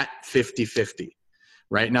default at 50-50,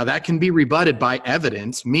 right? Now that can be rebutted by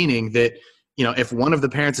evidence, meaning that, you know, if one of the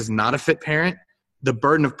parents is not a fit parent, the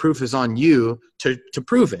burden of proof is on you to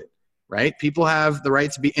prove it, right? People have the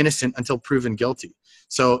right to be innocent until proven guilty.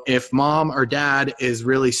 So if mom or dad is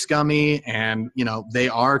really scummy and, you know, they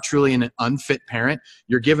are truly an unfit parent,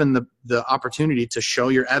 you're given the opportunity to show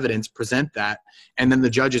your evidence, present that, and then the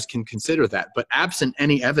judges can consider that. But absent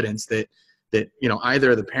any evidence that you know,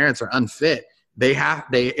 either of the parents are unfit,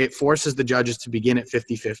 it forces the judges to begin at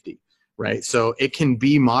 50-50. Right. So it can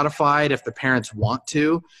be modified if the parents want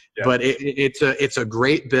to, but it's a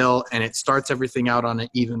great bill and it starts everything out on an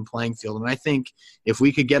even playing field. And I think if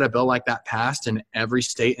we could get a bill like that passed in every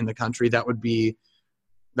state in the country, that would be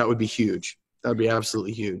huge. That would be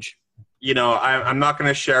absolutely huge. You know, I'm not going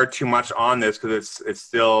to share too much on this because it's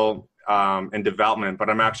still in development,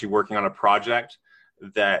 but I'm actually working on a project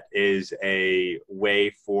that is a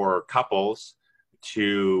way for couples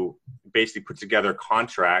to basically put together a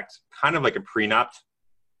contract, kind of like a prenup,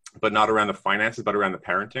 but not around the finances, but around the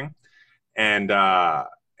parenting. And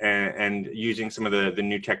using some of the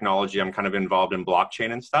new technology, I'm kind of involved in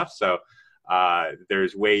blockchain and stuff. So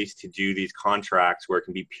there's ways to do these contracts where it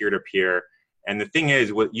can be peer-to-peer. And the thing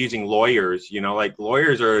is, with using lawyers, you know, like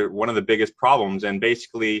lawyers are one of the biggest problems. And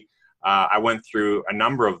basically, I went through a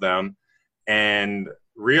number of them and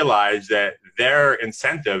realize that their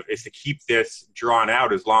incentive is to keep this drawn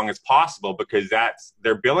out as long as possible because that's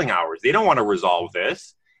their billing hours. They don't want to resolve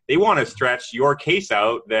this. They want to stretch your case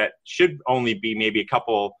out that should only be maybe a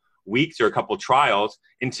couple weeks or a couple trials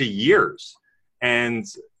into years. And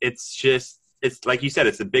it's like you said,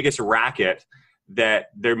 it's the biggest racket that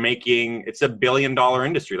they're making. It's $1 billion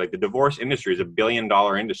industry. Like the divorce industry is $1 billion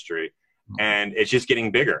industry, and it's just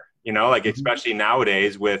getting bigger, you know, like especially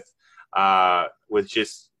nowadays with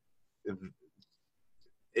just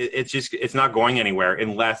it's not going anywhere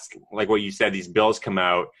unless, like what you said, these bills come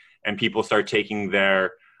out and people start taking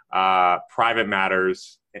their private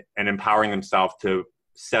matters and empowering themselves to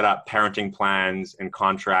set up parenting plans and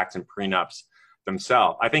contracts and prenups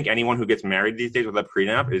themselves. I think anyone who gets married these days with a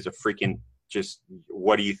prenup is a freaking just,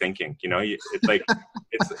 what are you thinking? You know, it's like,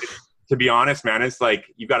 it's to be honest, man, it's like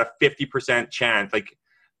you've got a 50% chance like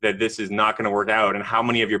that this is not going to work out. And how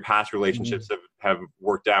many of your past relationships have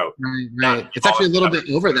worked out? Right. It's actually a little bit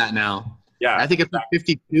over that now. Yeah. I think it's like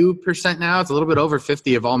 52% now. It's a little bit over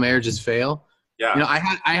 50 of all marriages fail. Yeah. You know, I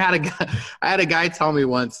had a guy tell me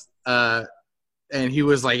once, and he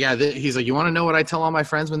was like, he's like, you want to know what I tell all my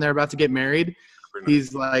friends when they're about to get married?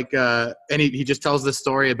 He's like, and he just tells this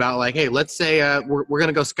story about like, hey, let's say we're going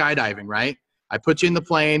to go skydiving, right? I put you in the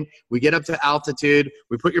plane. We get up to altitude.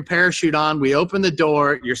 We put your parachute on. We open the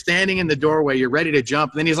door. You're standing in the doorway. You're ready to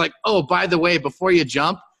jump. And then he's like, oh, by the way, before you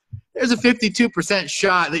jump, there's a 52%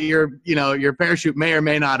 shot that your parachute may or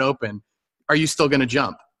may not open. Are you still going to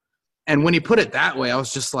jump? And when he put it that way, I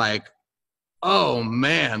was just like, oh,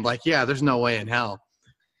 man. Like, yeah, there's no way in hell.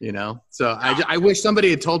 You know? So I wish somebody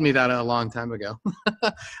had told me that a long time ago.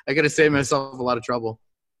 I got to save myself a lot of trouble.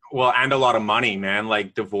 Well, and a lot of money, man.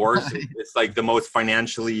 Like divorce, it's like the most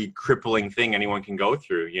financially crippling thing anyone can go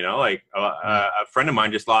through. You know, like a friend of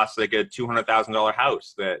mine just lost like a $200,000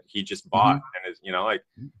 house that he just bought, and is, you know, like,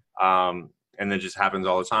 and it just happens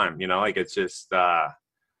all the time. You know, like it's just,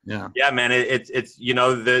 yeah, man. It's you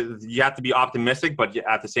know, you have to be optimistic, but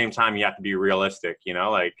at the same time, you have to be realistic. You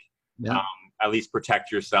know, like, at least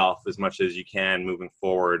protect yourself as much as you can moving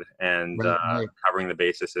forward and covering the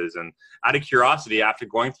bases. And out of curiosity, after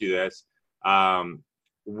going through this,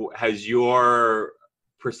 has your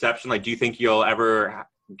perception, like, do you think you'll ever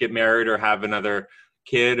get married or have another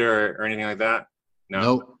kid or anything like that? No.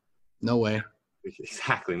 Nope. No way.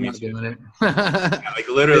 Exactly. Me too. Doing it. Like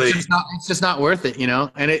literally. It's just not worth it, you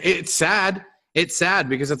know? And it's sad. It's sad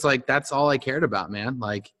because it's like, that's all I cared about, man.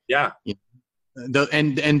 Like, yeah. You know,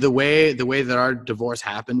 the way that our divorce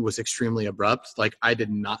happened was extremely abrupt. Like I did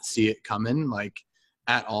not see it coming, like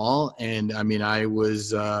at all. And I mean, I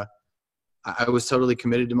was totally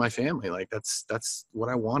committed to my family. Like that's what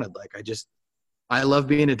I wanted. Like I love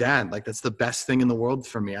being a dad. Like that's the best thing in the world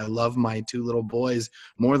for me. I love my two little boys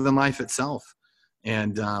more than life itself.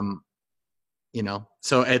 And you know.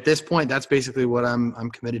 So at this point, that's basically what I'm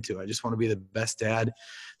committed to. I just want to be the best dad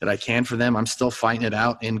that I can for them. I'm still fighting it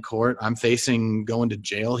out in court. I'm facing going to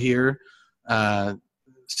jail here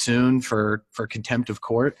soon for contempt of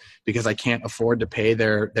court because I can't afford to pay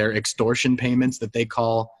their extortion payments that they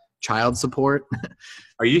call child support.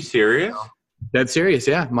 Are you serious? Dead serious.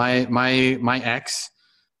 Yeah. My ex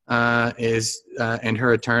is and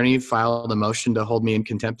her attorney filed a motion to hold me in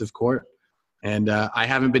contempt of court. And I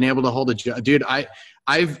haven't been able to hold a dude.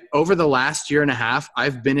 I've over the last year and a half,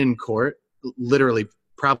 I've been in court literally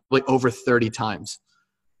probably over 30 times.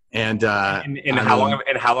 And in how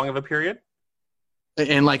long of a period?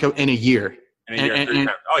 In a year. In a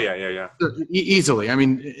year, oh yeah. Easily. I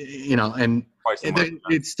mean, you know, and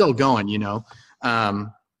it's still going, you know.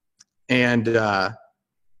 And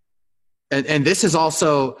this is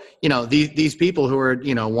also, you know, these people who are,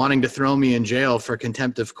 you know, wanting to throw me in jail for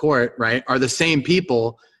contempt of court, right, are the same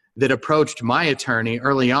people that approached my attorney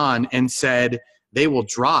early on and said they will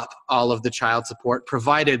drop all of the child support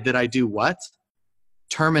provided that I do what?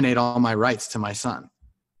 Terminate all my rights to my son.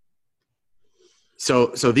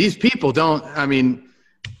 So these people don't, I mean,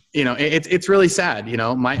 you know, it's really sad. You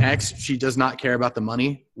know, my ex, she does not care about the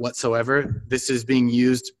money whatsoever. This is being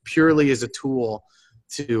used purely as a tool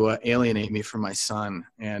to alienate me from my son.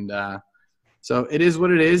 And so it is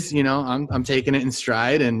what it is. You know, I'm taking it in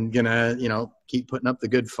stride and gonna, you know, keep putting up the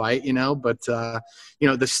good fight, you know, but you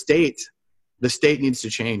know, the state needs to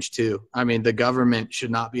change too. I mean, the government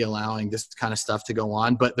should not be allowing this kind of stuff to go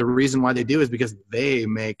on, but the reason why they do is because they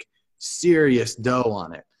make serious dough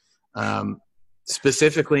on it.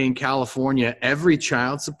 Specifically in California, every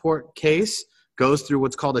child support case goes through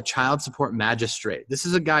what's called a child support magistrate. This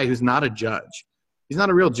is a guy who's not a judge. He's not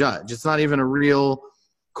a real judge. It's not even a real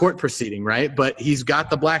court proceeding, right? But he's got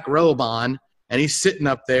the black robe on and he's sitting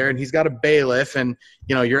up there and he's got a bailiff and,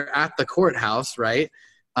 you know, you're at the courthouse, right?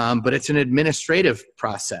 But it's an administrative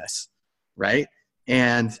process, right?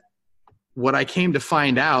 And what I came to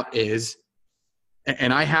find out is,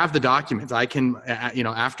 and I have the documents. I can, you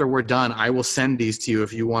know, after we're done, I will send these to you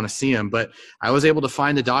if you want to see them. But I was able to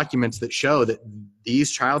find the documents that show that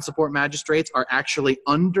these child support magistrates are actually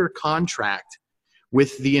under contract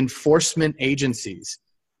with the enforcement agencies,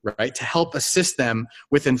 right, to help assist them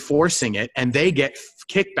with enforcing it. And they get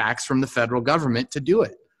kickbacks from the federal government to do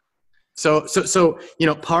it. So, you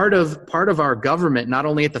know, part of our government, not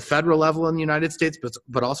only at the federal level in the United States,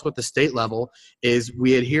 but also at the state level, is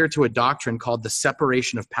we adhere to a doctrine called the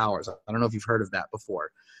separation of powers. I don't know if you've heard of that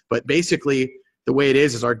before, but basically the way it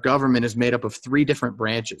is our government is made up of three different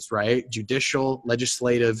branches, right? Judicial,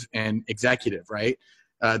 legislative, and executive, right?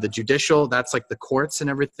 The judicial, that's like the courts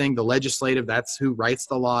and everything. The legislative, that's who writes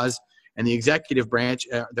the laws. And the executive branch,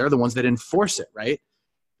 they're the ones that enforce it, right?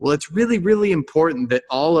 Well, it's really, really important that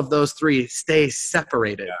all of those three stay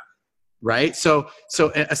separated, right? So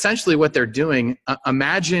essentially what they're doing,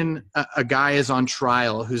 imagine a guy is on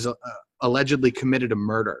trial who's allegedly committed a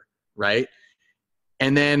murder, right?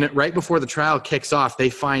 And then right before the trial kicks off, they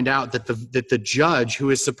find out that the judge, who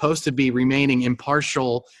is supposed to be remaining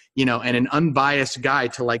impartial, you know, and an unbiased guy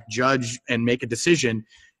to like judge and make a decision,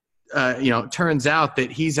 you know, turns out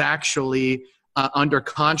that he's actually under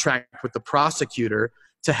contract with the prosecutor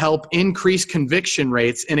to help increase conviction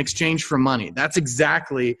rates in exchange for money. That's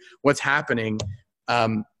exactly what's happening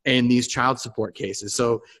in these child support cases.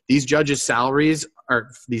 So these judges' salaries,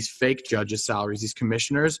 or these fake judges' salaries, these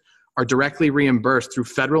commissioners, are directly reimbursed through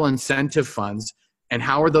federal incentive funds. And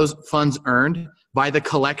how are those funds earned? By the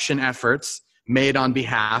collection efforts made on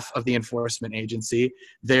behalf of the enforcement agency.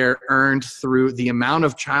 They're earned through the amount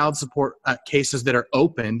of child support cases that are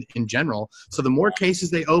opened in general. So the more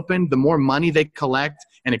cases they open, the more money they collect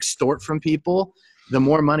and extort from people, the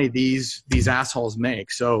more money these assholes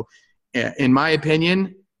make. So in my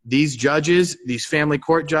opinion, these judges, these family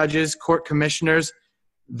court judges, court commissioners,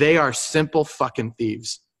 they are simple fucking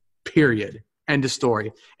thieves, period. End of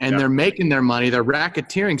story. And they're making their money. Their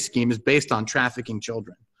racketeering scheme is based on trafficking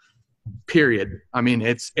children. Period. I mean,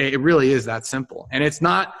 it really is that simple. And it's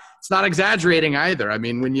not exaggerating either. I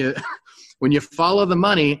mean, when you follow the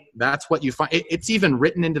money, that's what you find. It's even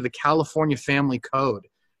written into the California Family Code,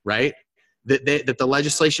 right? That the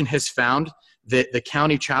legislation has found that the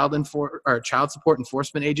county child support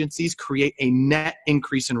enforcement agencies create a net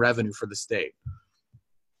increase in revenue for the state.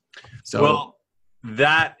 So, well,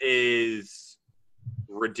 that is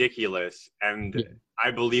ridiculous, and I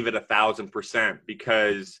believe it 1,000%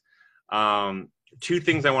 because. Two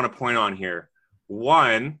things I want to point on here.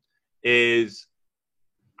 One is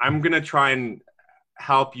I'm going to try and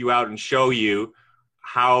help you out and show you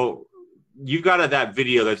how you got that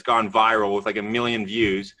video that's gone viral with like 1 million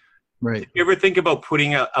views. Right. You ever think about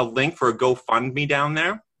putting a link for a GoFundMe down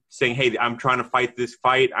there saying, hey, I'm trying to fight this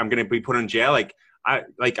fight. I'm going to be put in jail.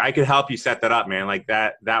 I could help you set that up, man. Like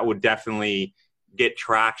that would definitely get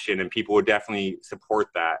traction and people would definitely support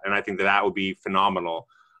that. And I think that would be phenomenal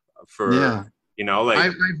for, you know,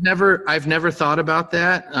 like I've never thought about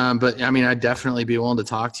that. But I mean, I'd definitely be willing to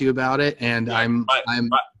talk to you about it. And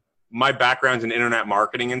my background's in internet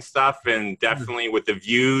marketing and stuff. And definitely with the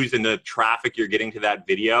views and the traffic you're getting to that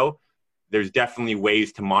video, there's definitely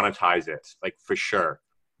ways to monetize it, like for sure.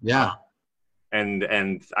 Yeah.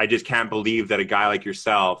 And I just can't believe that a guy like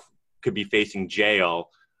yourself could be facing jail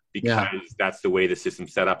because that's the way the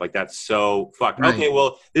system's set up. Like that's so fucked. Right. Okay,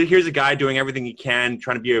 well, here's a guy doing everything he can,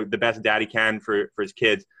 trying to be the best dad he can for his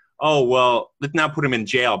kids. Oh, well, let's now put him in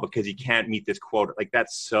jail because he can't meet this quota. Like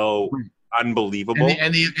that's so unbelievable.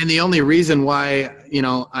 And the only reason why, you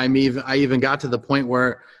know, I even got to the point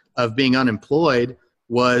of being unemployed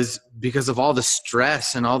was because of all the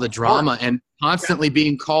stress and all the drama and constantly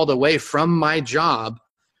being called away from my job,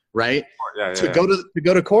 right? To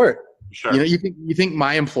go to court. Sure. You know, you think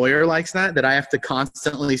my employer likes that I have to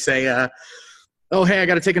constantly say, oh, hey, I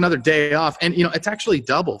got to take another day off. And, you know, it's actually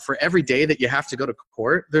double. For every day that you have to go to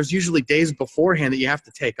court, there's usually days beforehand that you have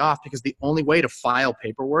to take off because the only way to file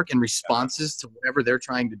paperwork and responses to whatever they're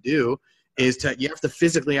trying to do is you have to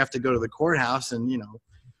physically have to go to the courthouse and, you know,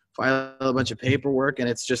 file a bunch of paperwork. And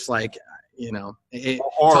it's just like, you know,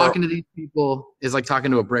 talking to these people is like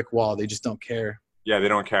talking to a brick wall. They just don't care. Yeah, they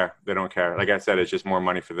don't care. They don't care. Like I said, it's just more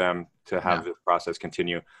money for them to have this process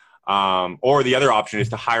continue. Or the other option is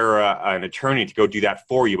to hire an attorney to go do that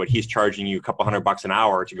for you, but he's charging you a couple $100 an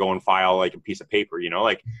hour to go and file like a piece of paper, you know,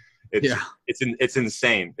 like it's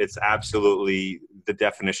insane. It's absolutely the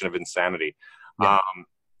definition of insanity. Yeah.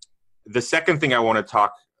 The second thing I want to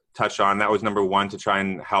touch on, that was number one, to try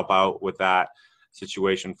and help out with that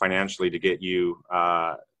situation financially to get you,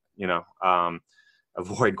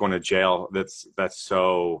 avoid going to jail. That's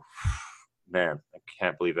so, man, I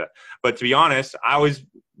can't believe that. But to be honest, I was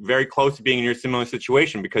very close to being in your similar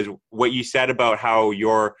situation because what you said about how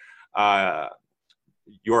your ex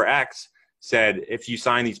said, if you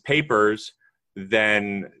sign these papers,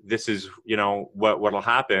 then this is, you know, what'll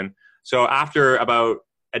happen. So after about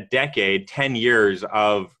a decade, 10 years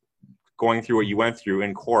of going through what you went through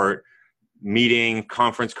in court, meeting,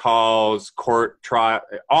 conference calls, court trial,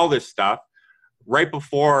 all this stuff, right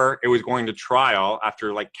before it was going to trial,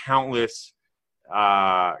 after like countless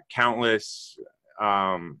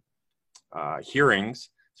hearings,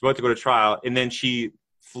 it's about to go to trial, and then she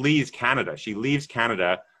flees Canada. She leaves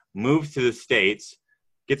Canada, moves to the States,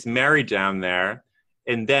 gets married down there,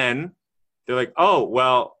 and then they're like, oh,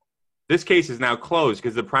 well, this case is now closed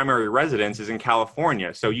because the primary residence is in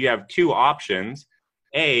California. So you have two options.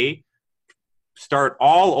 A, start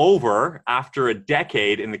all over after a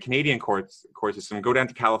decade in the Canadian court system, go down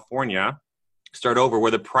to California, start over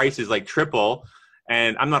where the price is like triple,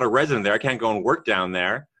 and I'm not a resident there. I can't go and work down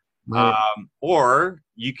there. Right. Or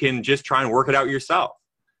you can just try and work it out yourself.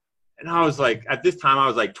 And I was like, at this time, I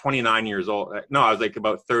was like 29 years old. No, I was like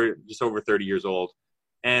about 30, just over 30 years old.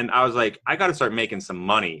 And I was like, I got to start making some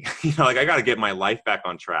money. You know, like I got to get my life back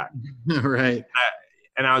on track. Right.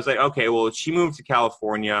 And I was like, okay, well, she moved to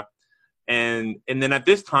California. And then at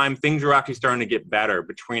this time, things were actually starting to get better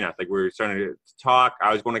between us. Like we were starting to talk.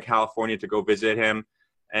 I was going to California to go visit him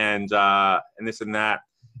and this and that.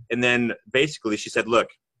 And then basically she said, look,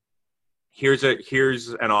 here's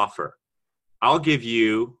an offer. I'll give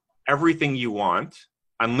you everything you want,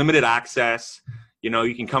 unlimited access. You know,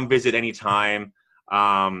 you can come visit anytime.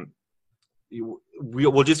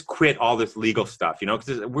 We'll just quit all this legal stuff, you know,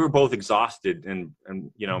 because we were both exhausted and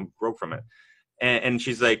you know, broke from it. And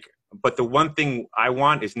she's like, but the one thing I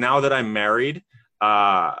want is, now that I'm married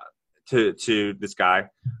to this guy, I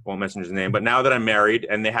won't mention his name, but now that I'm married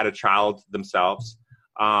and they had a child themselves,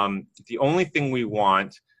 the only thing we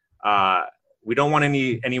want, we don't want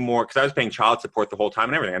any more, because I was paying child support the whole time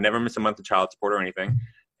and everything. I never missed a month of child support or anything.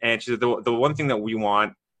 And she said, the one thing that we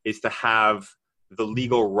want is to have the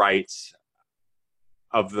legal rights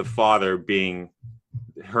of the father being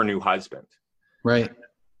her new husband. Right.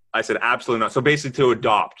 I said, absolutely not. So basically to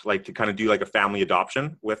adopt, like to kind of do like a family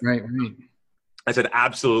adoption with. Right. I said,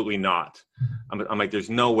 absolutely not. I'm like, there's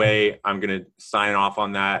no way I'm going to sign off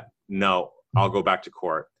on that. No, I'll go back to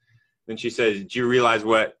court. Then she says, do you realize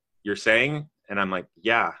what you're saying? And I'm like,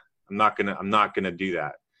 yeah, I'm not going to do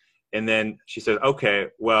that. And then she said, okay,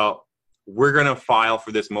 well, we're going to file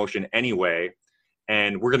for this motion anyway.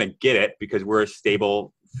 And we're going to get it because we're a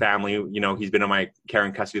stable family. You know, he's been in my care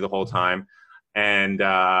and custody the whole time. And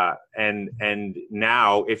now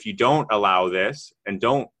if you don't allow this and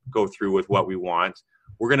don't go through with what we want,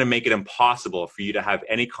 we're going to make it impossible for you to have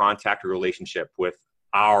any contact or relationship with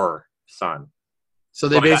our son. So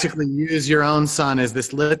they basically use your own son as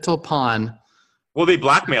this little pawn. Well, they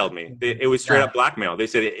blackmailed me. It was straight up blackmail. They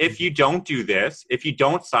said, if you don't do this, if you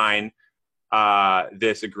don't sign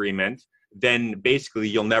this agreement, then basically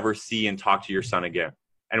you'll never see and talk to your son again.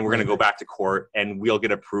 And we're going to go back to court and we'll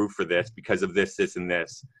get approved for this because of this, this, and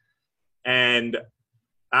this. And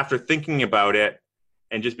after thinking about it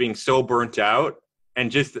and just being so burnt out, and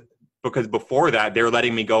just because before that, they were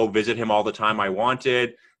letting me go visit him all the time I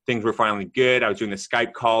wanted. Things were finally good. I was doing the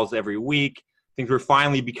Skype calls every week. Things were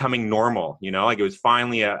finally becoming normal, you know, like it was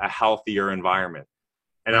finally a healthier environment.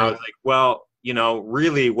 And I was like, well, you know,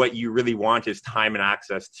 really what you really want is time and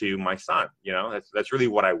access to my son. You know, that's really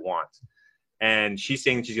what I want. And she's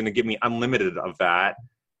saying she's going to give me unlimited of that.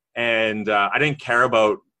 And I didn't care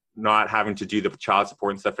about not having to do the child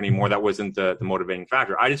support and stuff anymore. That wasn't the motivating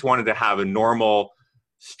factor. I just wanted to have a normal,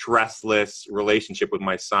 stressless relationship with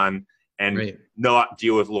my son and not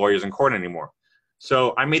deal with lawyers in court anymore.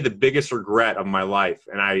 So I made the biggest regret of my life.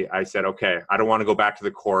 And I said, okay, I don't want to go back to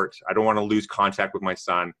the court. I don't want to lose contact with my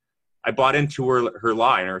son. I bought into her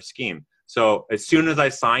lie and her scheme. So as soon as I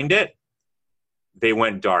signed it, they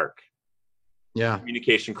went dark. Yeah.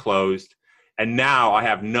 Communication closed. And now I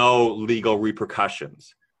have no legal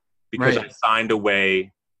repercussions because I signed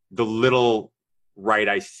away the little right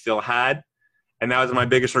I still had. And that was my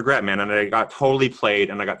biggest regret, man. And I got totally played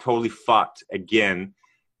and I got totally fucked again.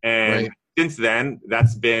 And since then,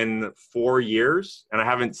 that's been 4 years and I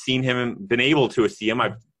haven't seen him, been able to see him.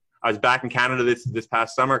 I was back in Canada this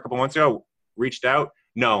past summer, a couple months ago, reached out.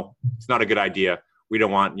 No, it's not a good idea. We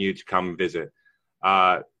don't want you to come visit.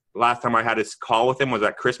 Last time I had this call with him was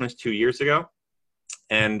at Christmas 2 years ago.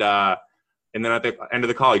 And then at the end of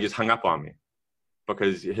the call, he just hung up on me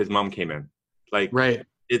because his mom came in. Like,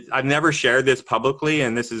 I've never shared this publicly,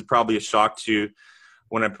 and this is probably a shock to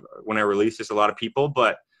when I release this, a lot of people.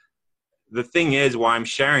 But the thing is, why I'm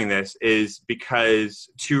sharing this is because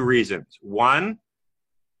 2 reasons. One,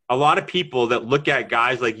 a lot of people that look at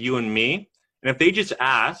guys like you and me, and if they just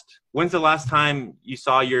asked, when's the last time you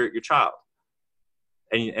saw your child?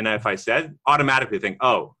 And if I said, automatically think,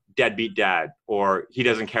 oh, deadbeat dad, or he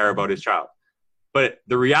doesn't care about his child. But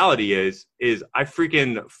the reality is I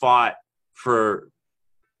freaking fought for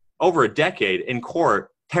over a decade in court,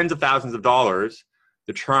 tens of thousands of dollars.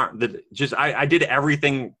 I did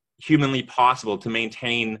everything humanly possible to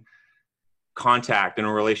maintain contact and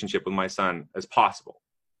a relationship with my son as possible,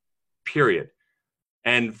 period.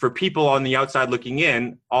 And for people on the outside looking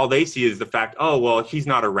in, all they see is the fact, oh, well, he's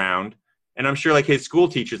not around. And I'm sure like his school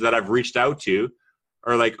teachers that I've reached out to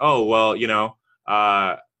are like, oh, well, you're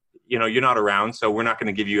not around, so we're not going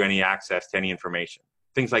to give you any access to any information,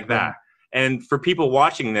 things like that. And for people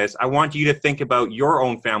watching this, I want you to think about your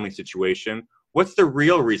own family situation. What's the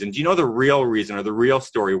real reason? Do you know the real reason or the real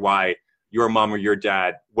story why your mom or your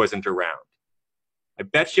dad wasn't around? I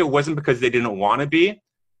bet you it wasn't because they didn't want to be.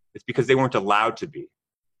 It's because they weren't allowed to be.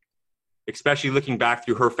 Especially looking back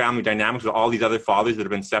through her family dynamics with all these other fathers that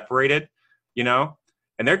have been separated, you know,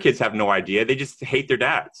 and their kids have no idea. They just hate their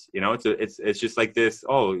dads. You know, it's just like this.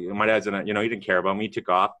 Oh, my dad's he didn't care about me. He took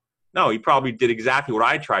off. No, he probably did exactly what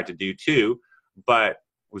I tried to do too, but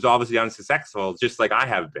was obviously unsuccessful, just like I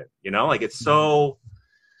have been, you know, like it's so,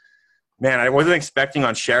 man, I wasn't expecting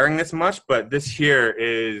on sharing this much, but this here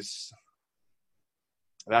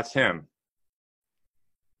that's him.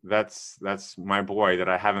 That's my boy that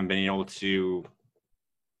I haven't been able to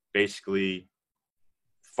basically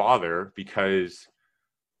father because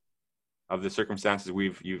of the circumstances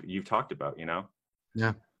you've talked about, you know?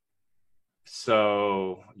 Yeah.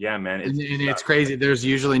 So yeah, man, it's crazy. There's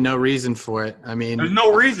usually no reason for it. I mean, there's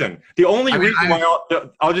no reason. The only reason why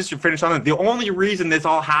I'll just finish on it. The only reason this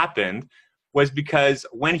all happened was because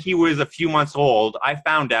when he was a few months old, I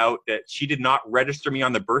found out that she did not register me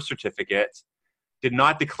on the birth certificate, did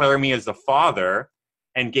not declare me as the father,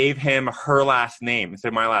 and gave him her last name instead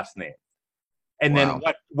of my last name. And then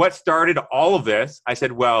what started all of this, I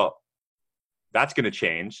said, well, that's going to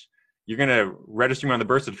change. You're going to register me on the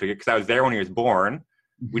birth certificate because I was there when he was born.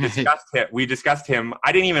 We discussed him.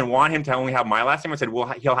 I didn't even want him to only have my last name. I said, well,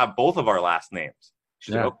 he'll have both of our last names.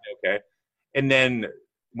 She said, okay. And then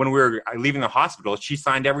when we were leaving the hospital, she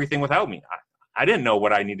signed everything without me. I didn't know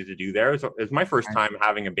what I needed to do there. It was my first time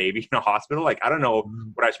having a baby in a hospital. Like, I don't know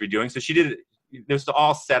what I should be doing. So she did it. This was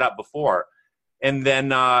all set up before. And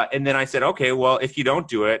then I said, okay, well, if you don't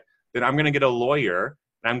do it, then I'm going to get a lawyer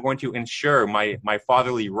and I'm going to ensure my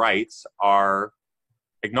fatherly rights are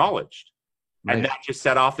acknowledged. Right. And that just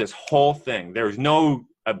set off this whole thing. There was no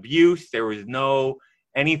abuse. There was no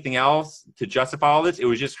anything else to justify all this. It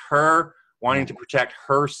was just her wanting to protect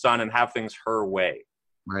her son and have things her way.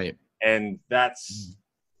 Right. And that's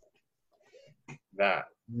that.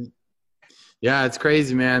 Yeah, it's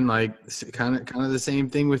crazy, man. Like kind of the same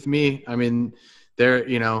thing with me. I mean,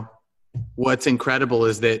 what's incredible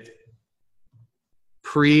is that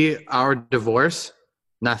pre our divorce,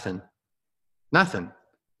 nothing,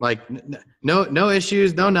 like no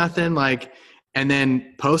issues, no nothing. Like, and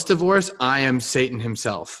then post divorce, I am Satan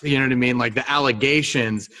himself. You know what I mean? Like the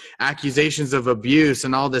accusations of abuse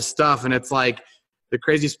and all this stuff. And it's like the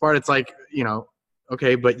craziest part. It's like,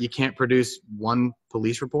 okay, but you can't produce one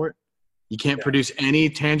police report. You can't produce any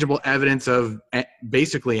tangible evidence of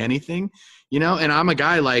basically anything, and I'm a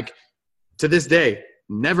guy, like, to this day,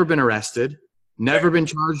 never been arrested, never been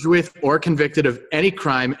charged with or convicted of any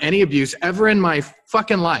crime, any abuse ever in my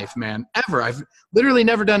fucking life, man, ever. I've literally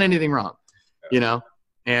never done anything wrong,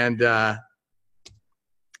 and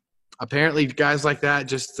apparently guys like that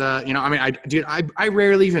just, I mean, I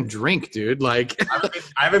rarely even drink, dude. Like,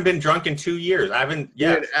 I haven't been drunk in 2 years. I haven't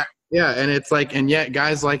yet. Yeah, and it's like, and yet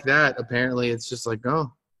guys like that, apparently it's just like, got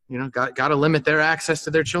to limit their access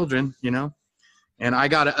to their children, And I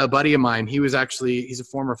got a buddy of mine. He's a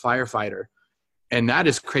former firefighter, and that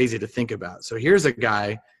is crazy to think about. So here's a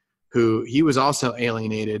guy who he was also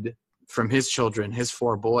alienated from his children, his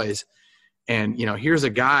 4 boys, and here's a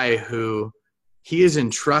guy who he is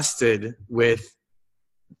entrusted with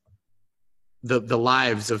the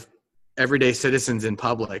lives of everyday citizens in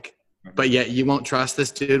public. But yet you won't trust this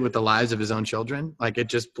dude with the lives of his own children. Like, it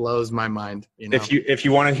just blows my mind. If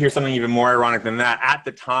you want to hear something even more ironic than that, at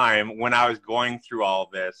the time when I was going through all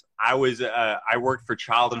of this, I worked for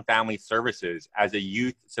Child and Family Services as a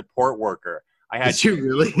youth support worker. Did you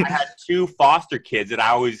really? I had 2 foster kids that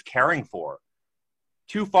I was caring for.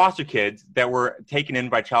 2 foster kids that were taken in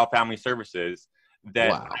by Child Family Services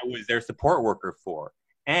that I was their support worker for.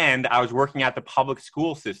 And I was working at the public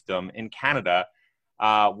school system in Canada,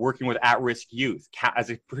 working with at-risk youth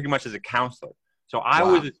pretty much as a counselor. So I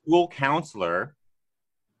was a school counselor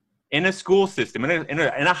in a school system, in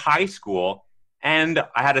a high school, and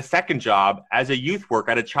I had a second job as a youth worker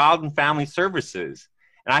at a Child and Family Services.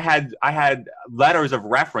 And I had letters of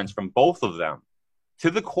reference from both of them to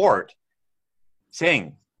the court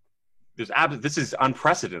saying, this is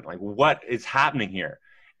unprecedented. Like, what is happening here?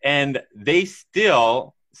 And they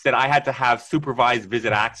still said I had to have supervised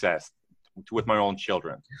visit access with my own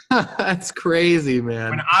children. That's crazy,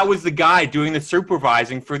 man. When I was the guy doing the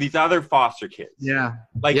supervising for these other foster kids. Yeah.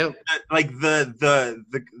 Like, you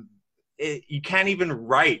can't even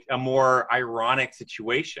write a more ironic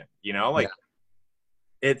situation,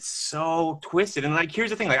 It's so twisted. And like,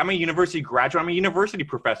 here's the thing, like, I'm a university graduate. I'm a university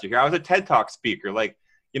professor here. I was a TED Talk speaker. Like,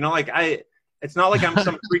 it's not like I'm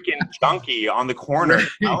some freaking junkie on the corner.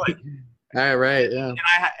 Right, yeah.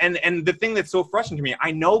 And the thing that's so frustrating to me,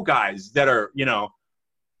 I know guys that are,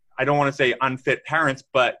 I don't want to say unfit parents,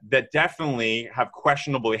 but that definitely have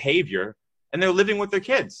questionable behavior, and they're living with their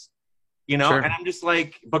kids, Sure. And I'm just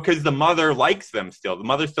like, because the mother likes them still. The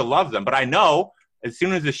mother still loves them. But I know as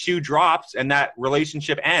soon as the shoe drops and that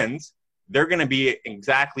relationship ends, they're going to be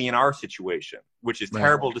exactly in our situation, which is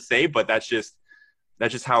terrible to say, but that's just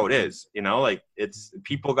how it is, Like, it's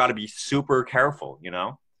people got to be super careful,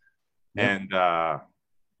 And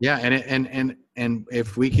and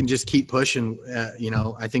if we can just keep pushing,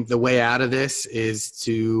 I think the way out of this is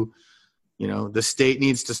to, the state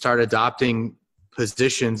needs to start adopting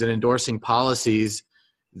positions and endorsing policies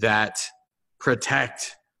that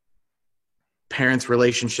protect parents'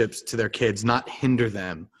 relationships to their kids, not hinder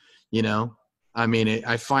them. I mean,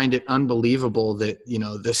 I find it unbelievable that,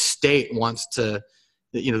 the state wants to,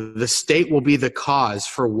 the state will be the cause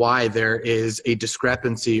for why there is a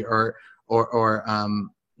discrepancy or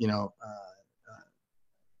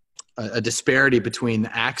a disparity between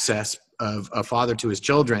the access of a father to his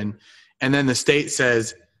children. And then the state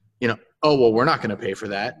says, oh, well, we're not going to pay for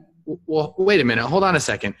that. Well, wait a minute. Hold on a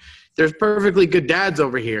second. There's perfectly good dads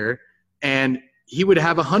over here, and he would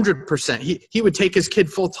have 100%. He would take his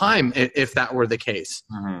kid full time if that were the case.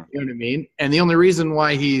 Mm-hmm. You know what I mean? And the only reason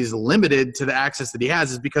why he's limited to the access that he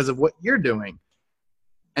has is because of what you're doing.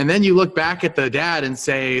 And then you look back at the dad and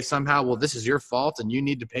say somehow, well, this is your fault and you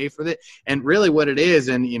need to pay for it. And really what it is,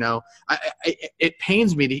 and it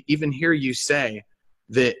pains me to even hear you say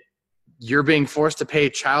that you're being forced to pay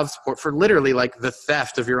child support for literally like the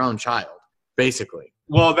theft of your own child, basically.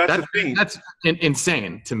 Well, that's the thing. That's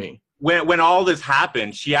insane to me. When all this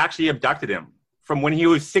happened, she actually abducted him from when he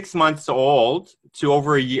was 6 months old to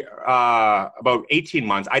over a year, about 18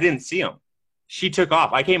 months. I didn't see him. she took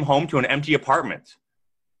off. I came home to an empty apartment.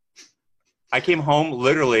 I came home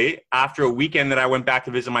literally after a weekend that I went back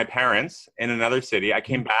to visit my parents in another city. I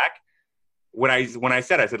came back. When I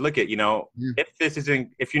said, look at,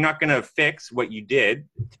 if you're not going to fix what you did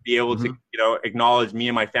to be able to, acknowledge me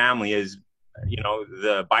and my family as,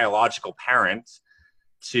 the biological parents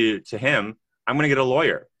to him, I'm going to get a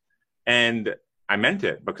lawyer. And I meant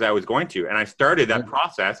it because I was going to. And I started that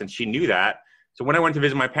process, and she knew that. So when I went to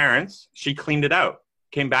visit my parents, she cleaned it out,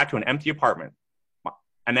 came back to an empty apartment.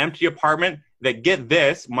 An empty apartment that, get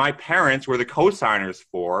this, my parents were the co-signers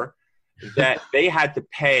for, that they had to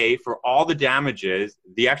pay for all the damages,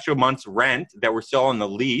 the extra month's rent that were still on the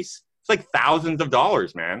lease. It's like thousands of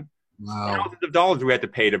dollars, man. Wow. Thousands of dollars we had to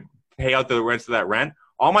pay out the rest of that rent.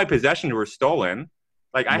 All my possessions were stolen.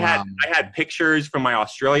 Like I had pictures from my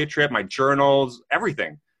Australia trip, my journals,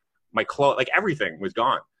 everything, my clothes, like everything was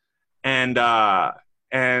gone. And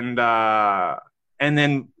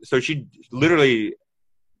then so she literally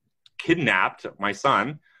kidnapped my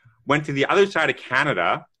son, went to the other side of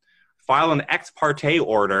Canada, filed an ex parte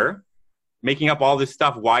order, making up all this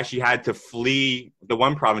stuff why she had to flee the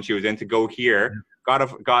one province she was in to go here. Got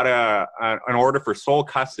an order for sole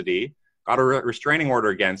custody. Got a restraining order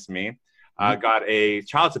against me. Got a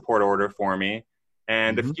child support order for me,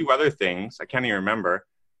 and a few other things I can't even remember.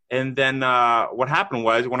 And then what happened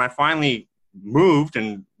was, when I finally moved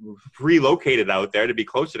and relocated out there to be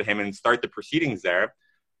closer to him and start the proceedings there,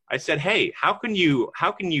 I said, "Hey, how can you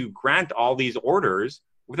grant all these orders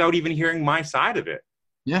without even hearing my side of it?"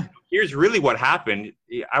 Yeah. Here's really what happened.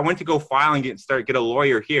 I went to go file and get a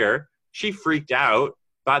lawyer here. She freaked out,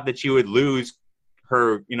 thought that she would lose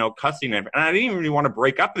her, custody. And I didn't even really want to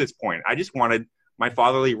break up at this point. I just wanted my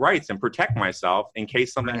fatherly rights and protect myself in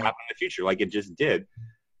case something happened in the future, like it just did.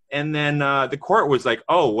 And then the court was like,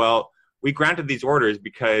 "Oh, well, we granted these orders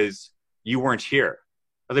because you weren't here."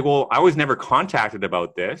 I was like, "Well, I was never contacted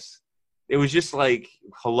about this." It was just like,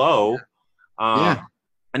 hello.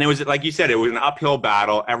 And it was, like you said, it was an uphill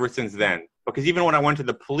battle ever since then. Because even when I went to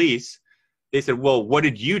the police, they said, "Well, what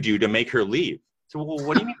did you do to make her leave?" So, well,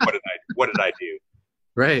 what do you mean? What did I do?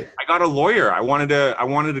 Right. I got a lawyer. I wanted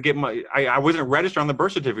to get I wasn't registered on the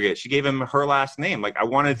birth certificate. She gave him her last name. Like, I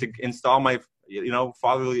wanted to install my,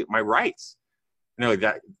 fatherly, my rights. And they're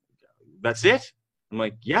like, that's it? I'm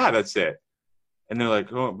like, yeah, that's it. And they're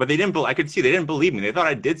like, "Oh," but they didn't. I could see they didn't believe me. They thought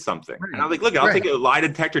I did something. Right. And I was like, "Look, I'll take a lie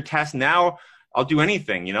detector test now. I'll do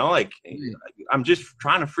anything. Like, I'm just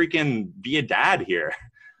trying to freaking be a dad here."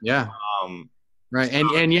 Yeah. Right.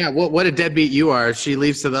 And yeah, what a deadbeat you are. She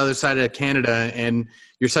leaves to the other side of Canada, and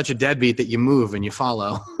you're such a deadbeat that you move and you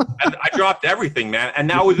follow. And I dropped everything, man. And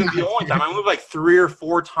that wasn't the only time. I moved like 3 or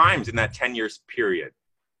 4 times in that 10 years period.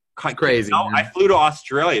 Crazy. I flew to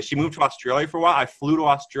Australia. She moved to Australia for a while. I flew to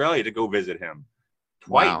Australia to go visit him.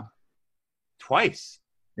 Twice.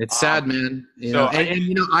 It's sad, man.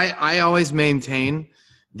 I always maintain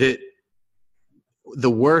that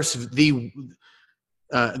the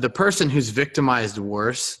person who's victimized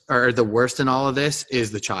worse, or the worst in all of this,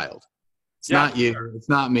 is the child. It's not you. Sure. It's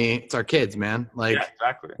not me. It's our kids, man. Like,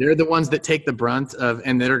 exactly. They're the ones that take the brunt of,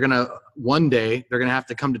 and one day they're gonna have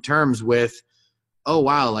to come to terms with, "Oh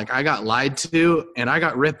wow, like I got lied to and I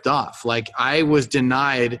got ripped off. Like I was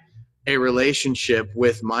denied a relationship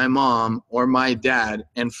with my mom or my dad,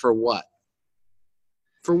 and for what?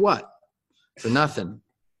 For what? For nothing."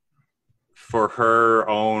 For her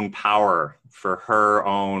own power, for her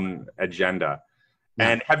own agenda. Yeah.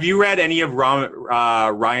 And have you read any of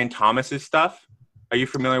Ryan Thomas's stuff? Are you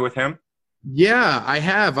familiar with him? Yeah, I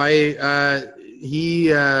have.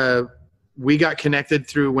 We got connected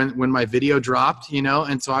through when my video dropped,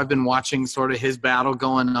 and so I've been watching sort of his battle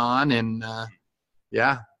going on, and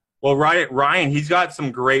yeah. Well, Ryan, he's got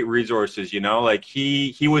some great resources, like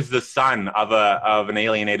he was the son of an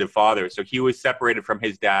alienated father. So he was separated from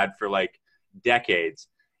his dad for like decades.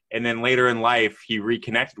 And then later in life, he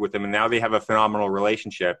reconnected with him, and now they have a phenomenal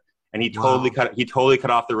relationship. And he totally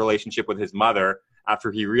cut off the relationship with his mother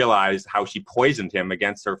after he realized how she poisoned him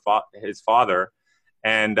against his father.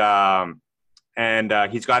 And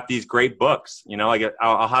he's got these great books, like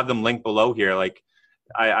I'll have them linked below here. Like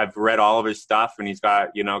I've read all of his stuff, and he's got,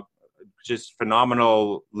 just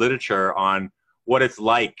phenomenal literature on what it's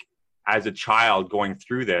like as a child going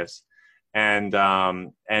through this. And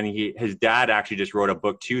his dad actually just wrote a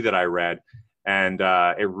book too that I read, and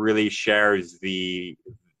it really shares the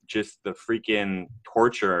freaking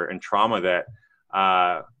torture and trauma that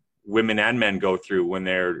women and men go through when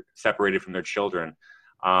they're separated from their children.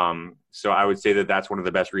 So I would say that that's one of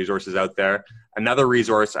the best resources out there. Another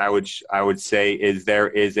resource I would say is there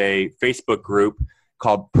is a Facebook group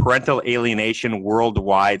called Parental Alienation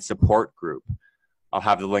Worldwide Support Group. I'll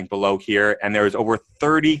have the link below here. And there's over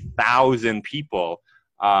 30,000 people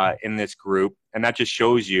in this group. And that just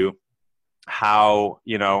shows you how,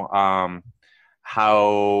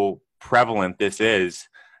 how prevalent this is.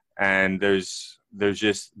 And there's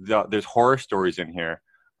horror stories in here.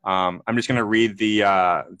 I'm just going to read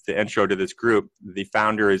the intro to this group. The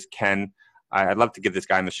founder is Ken. I'd love to get this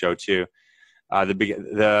guy on the show too.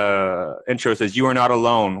 The intro says, "You are not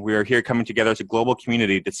alone. We are here coming together as a global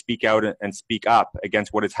community to speak out and speak up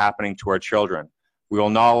against what is happening to our children. We will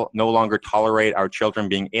no longer tolerate our children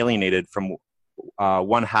being alienated from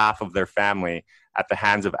one half of their family at the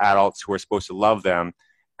hands of adults who are supposed to love them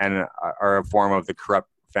and are a form of the corrupt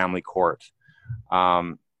family court."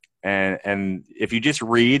 And if you just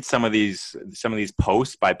read some of these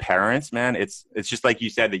posts by parents, man, it's just like you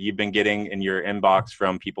said that you've been getting in your inbox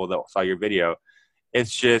from people that saw your video.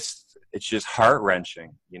 It's just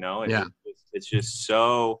heart-wrenching, Yeah. It's just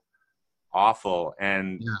so awful.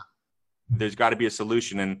 And there's got to be a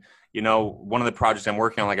solution. And, one of the projects I'm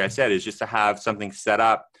working on, like I said, is just to have something set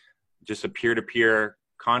up, just a peer-to-peer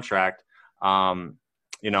contract.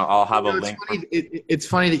 I'll have a link. It's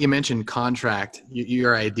funny that you mentioned contract,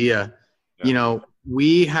 your idea. Yeah.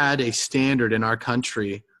 We had a standard in our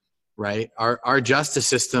country, right? Our justice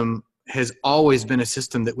system has always been a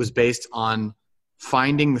system that was based on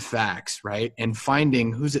finding the facts, right? And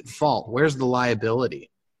finding who's at fault, where's the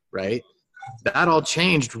liability, right? That all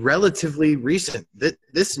changed relatively recent.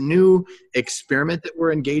 This new experiment that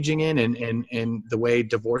we're engaging in and the way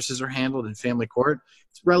divorces are handled in family court,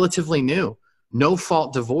 it's relatively new.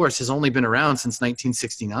 No-fault divorce has only been around since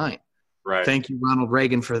 1969. Right. Thank you, Ronald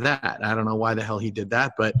Reagan, for that. I don't know why the hell he did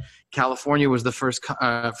that, but California was the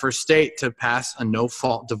first state to pass a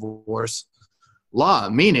no-fault divorce law,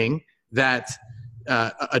 meaning that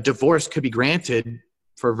a divorce could be granted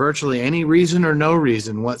for virtually any reason or no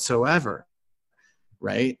reason whatsoever,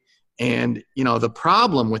 right? And, the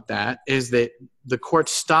problem with that is that the court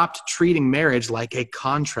stopped treating marriage like a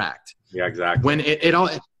contract. Yeah, exactly. When it all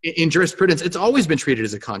in jurisprudence, it's always been treated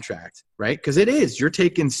as a contract, right? Because it is. You're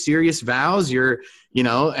taking serious vows. You're,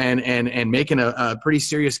 and making a pretty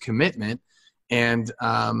serious commitment. And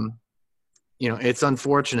it's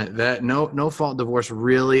unfortunate that no fault divorce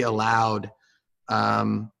really allowed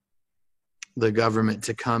the government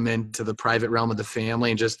to come into the private realm of the family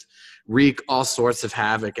and just wreak all sorts of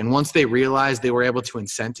havoc. And once they realized they were able to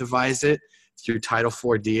incentivize it through Title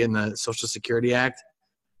 4D in the Social Security Act,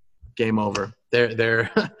 game over. They're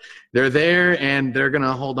there, and they're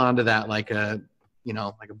gonna hold on to that like a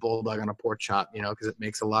bulldog on a pork chop, because it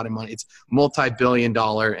makes a lot of money. It's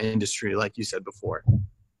multi-billion-dollar industry, like you said before.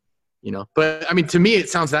 But I mean, to me, it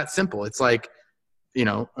sounds that simple. It's like,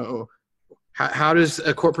 how does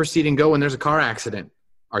a court proceeding go when there's a car accident?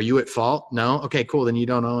 Are you at fault? No. Okay, cool. Then you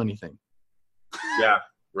don't owe anything. Yeah.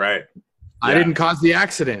 Right. I didn't cause the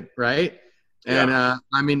accident, right? And, Yeah.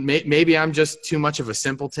 I mean, maybe I'm just too much of a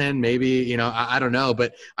simpleton. Maybe, I don't know,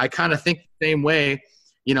 but I kind of think the same way,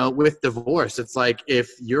 with divorce. It's like, if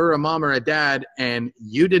you're a mom or a dad and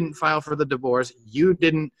you didn't file for the divorce, you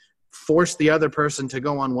didn't force the other person to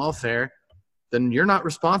go on welfare, then you're not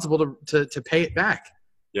responsible to pay it back.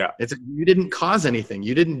 Yeah. You didn't cause anything.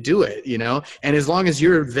 You didn't do it, and as long as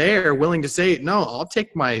you're there willing to say, no,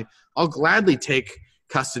 I'll gladly take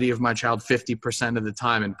custody of my child 50% of the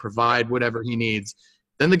time and provide whatever he needs,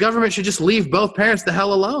 then the government should just leave both parents the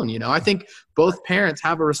hell alone. I think both parents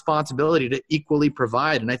have a responsibility to equally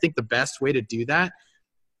provide. And I think the best way to do that,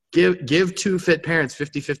 give two fit parents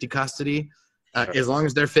 50-50 custody, as long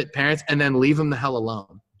as they're fit parents, and then leave them the hell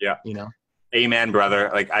alone. Yeah. Amen, brother.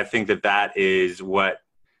 Like, I think that is what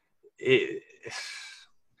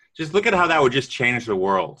just look at how that would just change the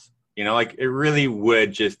world. Like, it really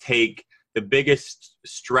would just take the biggest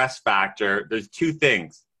stress factor. There's two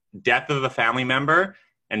things: death of a family member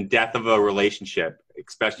and death of a relationship,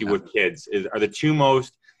 especially with kids, are the two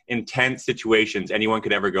most intense situations anyone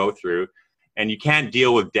could ever go through. And you can't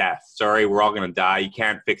deal with death. Sorry, we're all going to die. You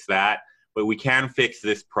can't fix that, but we can fix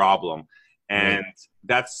this problem. And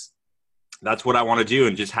that's what I want to do.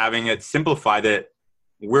 And just having it simplify that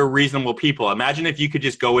we're reasonable people. Imagine if you could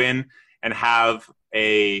just go in and have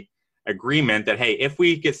a agreement that, hey, if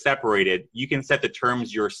we get separated, you can set the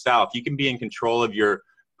terms yourself. You can be in control of your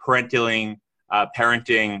parenting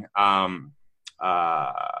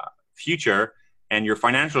future and your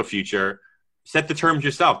financial future. Set the terms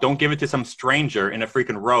yourself. Don't give it to some stranger in a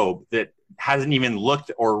freaking robe that hasn't even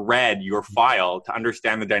looked or read your file to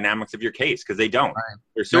understand the dynamics of your case, because they don't. Right.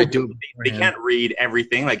 They're so they can't read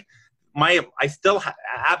everything. Like, I still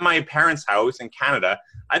at my parents' house in Canada,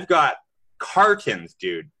 I've got cartons,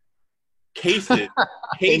 dude, cases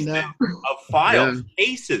of files,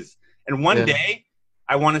 cases. And one day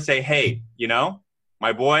I want to say, hey, you know,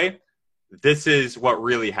 my boy, this is what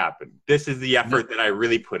really happened. This is the effort that I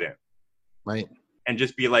really put in. Right. And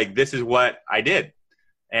just be like, this is what I did.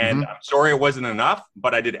 And I'm sorry it wasn't enough,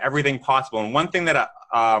 but I did everything possible. And one thing that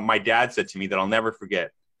my dad said to me that I'll never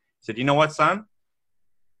forget, he said, you know what, son?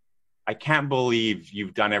 I can't believe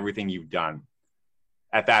you've done everything you've done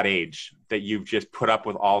at that age, that you've just put up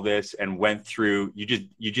with all this and went through, you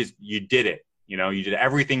did it. You know, you did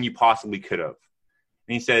everything you possibly could have.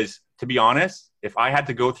 And he says, to be honest, if I had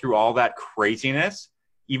to go through all that craziness,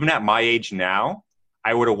 even at my age now,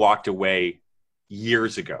 I would have walked away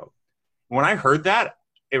years ago. When I heard that,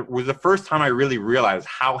 it was the first time I really realized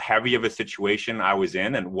how heavy of a situation I was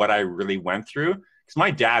in and what I really went through. Because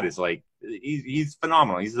my dad is like, he's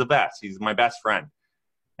phenomenal. He's the best. He's my best friend.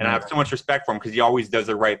 And I have so much respect for him because he always does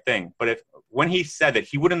the right thing. But when he said that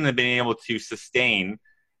he wouldn't have been able to sustain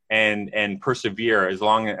and persevere as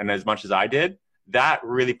long and as much as I did, that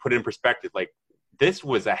really put it in perspective. Like, this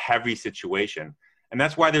was a heavy situation. And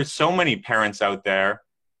that's why there's so many parents out there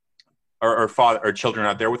or children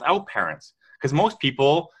out there without parents. Because most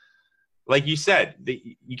people, like you said,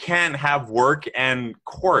 you can't have work and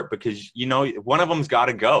court because, you know, one of them's got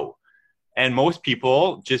to go. And most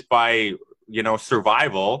people, just by, you know,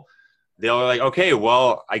 survival, they're like, okay,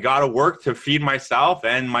 well, I got to work to feed myself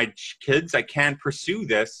and my kids. I can't pursue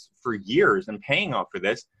this for years and paying out for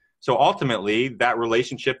this. So ultimately, that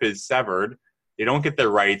relationship is severed. They don't get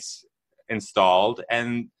their rights installed.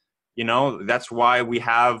 And, you know, that's why we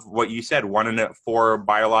have what you said, 1 in 4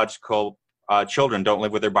 biological children don't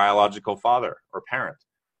live with their biological father or parent.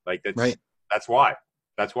 Like, that's why.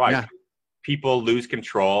 That's why. Yeah. People lose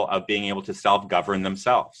control of being able to self-govern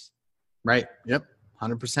themselves. Right. Yep.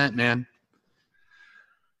 100%, man.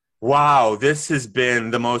 Wow. This has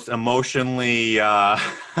been the most emotionally, I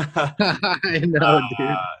know,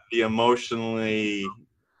 dude. The emotionally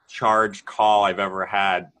charged call I've ever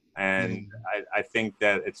had. And I think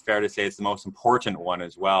that it's fair to say it's the most important one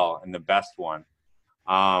as well. And the best one.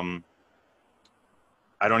 I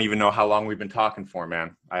don't even know how long we've been talking for,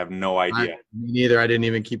 man. I have no idea. Me neither. I didn't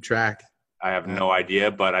even keep track. I have no idea,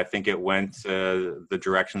 but I think it went the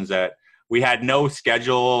directions that we had no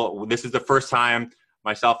schedule. This is the first time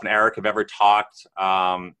myself and Eric have ever talked.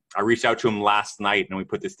 I reached out to him last night and we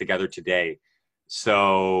put this together today.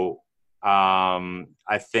 So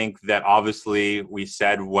I think that obviously we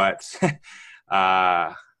said what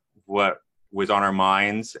was on our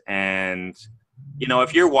minds. And, you know,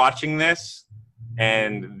 if you're watching this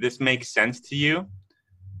and this makes sense to you,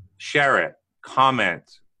 share it, comment,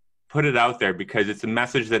 put it out there, because it's a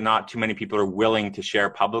message that not too many people are willing to share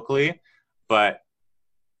publicly, but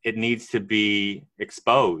it needs to be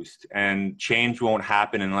exposed, and change won't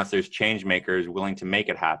happen unless there's change makers willing to make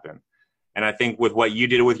it happen. And I think with what you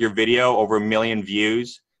did with your video, over 1 million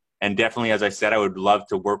views, and definitely, as I said, I would love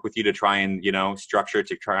to work with you to try and, you know, structure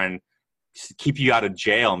to try and keep you out of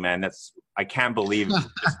jail, man. I can't believe.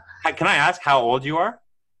 Can I ask how old you are?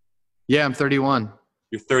 Yeah, I'm 31.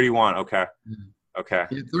 You're 31. Okay. Okay.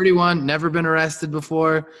 Yeah, 31, never been arrested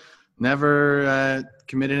before, never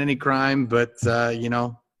committed any crime, but, you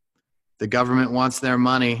know, the government wants their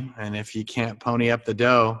money, and if you can't pony up the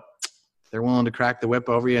dough, they're willing to crack the whip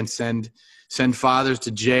over you and send fathers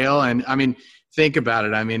to jail. And, I mean, think about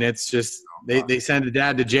it. I mean, it's just they send a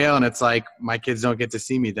dad to jail, and it's like my kids don't get to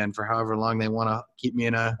see me then for however long they want to keep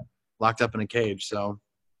me locked up in a cage. So,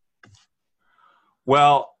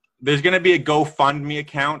 well, there's going to be a GoFundMe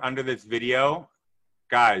account under this video.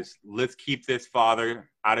 Guys, let's keep this father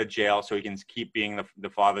out of jail so he can keep being the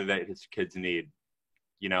father that his kids need.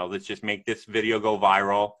 You know, let's just make this video go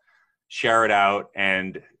viral, share it out,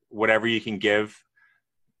 and whatever you can give,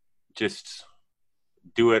 just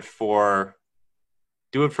do it for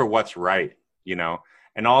what's right, you know.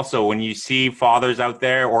 And also, when you see fathers out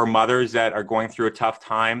there or mothers that are going through a tough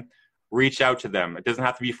time, reach out to them. It doesn't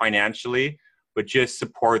have to be financially, but just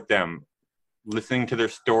support them, listening to their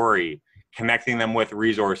story, connecting them with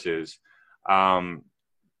resources.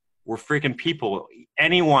 We're freaking people.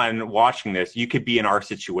 Anyone watching this, you could be in our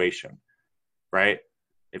situation, right?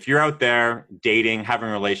 If you're out there dating, having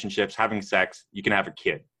relationships, having sex, you can have a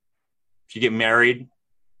kid. If you get married,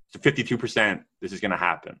 it's 52% this is going to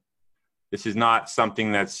happen. This is not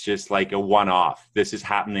something that's just like a one-off. This is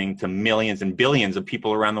happening to millions and billions of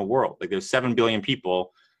people around the world. Like, there's 7 billion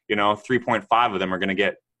people, you know, 3.5 of them are going to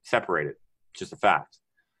get separated. It's just a fact.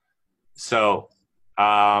 So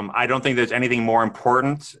I don't think there's anything more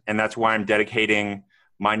important, and that's why I'm dedicating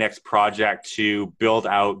my next project to build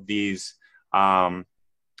out these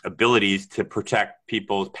abilities to protect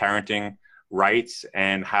people's parenting rights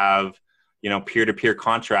and have, peer-to-peer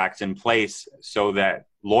contracts in place so that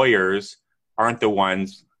lawyers aren't the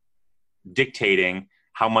ones dictating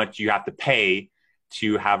how much you have to pay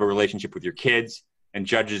to have a relationship with your kids, and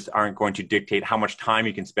judges aren't going to dictate how much time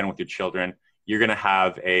you can spend with your children. You're going to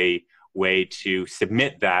have a way to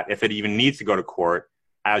submit that, if it even needs to go to court,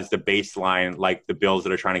 as the baseline, like the bills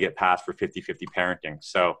that are trying to get passed for 50-50 parenting.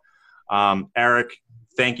 So, Eric,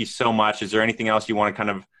 thank you so much. Is there anything else you want to kind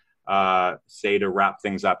of say to wrap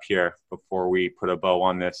things up here before we put a bow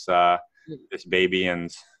on this this baby?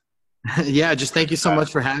 And yeah, just thank you so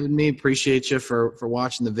much for having me. Appreciate you for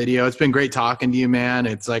watching the video. It's been great talking to you, man.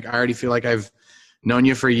 It's like I already feel like I've known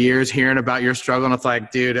you for years, hearing about your struggle. And it's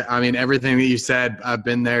like, dude, I mean, everything that you said, I've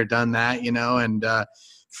been there, done that, and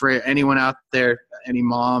for anyone out there, any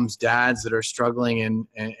moms, dads that are struggling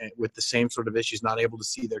and with the same sort of issues, not able to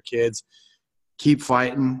see their kids, keep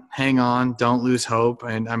fighting, hang on, don't lose hope.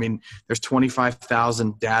 And I mean, there's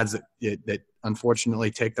 25,000 dads that unfortunately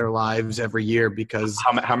take their lives every year because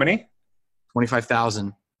how many?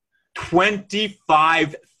 25,000.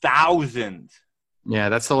 25,000. Yeah,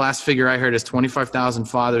 that's the last figure I heard is 25,000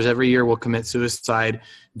 fathers every year will commit suicide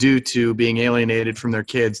due to being alienated from their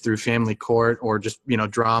kids through family court or just,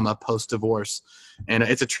 drama post-divorce. And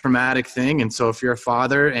it's a traumatic thing. And so if you're a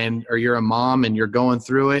father or you're a mom and you're going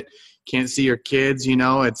through it, can't see your kids,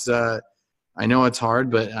 it's I know it's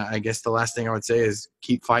hard, but I guess the last thing I would say is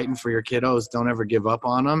keep fighting for your kiddos. Don't ever give up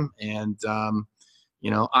on them. And,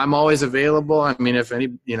 I'm always available. I mean, if any,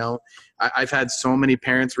 I've had so many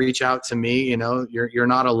parents reach out to me, you're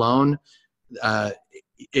not alone.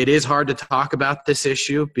 It is hard to talk about this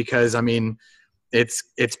issue because, I mean, it's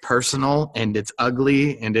personal and it's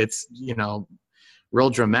ugly and it's, real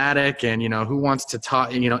dramatic and, who wants to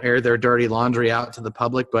talk, air their dirty laundry out to the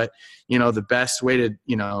public. But, the best way to,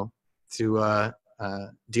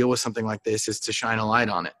 deal with something like this is to shine a light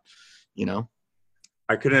on it,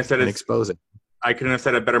 I couldn't have said and it. Expose it. I couldn't have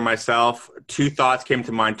said it better myself. Two thoughts came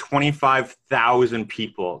to mind. 25,000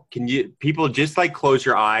 people. People just like close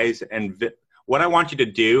your eyes and what I want you to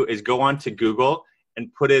do is go on to Google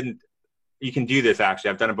and put in, you can do this actually.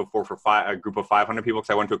 I've done it before for a group of 500 people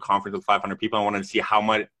because I went to a conference with 500 people. I wanted to see how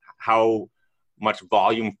much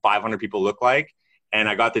volume 500 people look like. And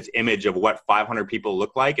I got this image of what 500 people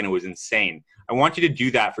look like, and it was insane. I want you to do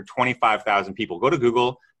that for 25,000 people. Go to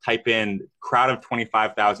Google, type in crowd of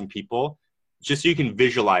 25,000 people, just so you can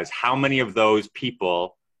visualize how many of those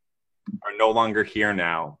people are no longer here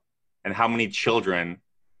now and how many children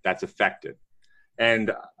that's affected.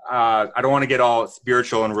 And I don't want to get all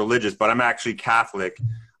spiritual and religious, but I'm actually Catholic.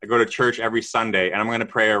 I go to church every Sunday, and I'm going to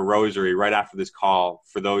pray a rosary right after this call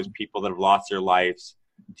for those people that have lost their lives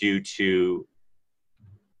due to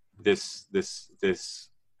this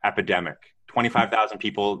epidemic. 25,000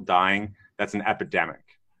 people dying, that's an epidemic.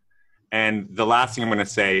 And the last thing I'm going to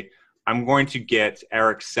say, I'm going to get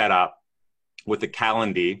Eric set up with a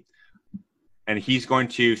Calendly, and he's going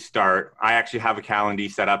to start. I actually have a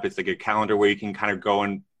Calendly set up. It's like a calendar where you can kind of go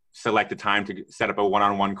and select a time to set up a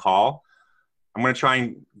one-on-one call. I'm going to try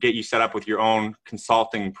and get you set up with your own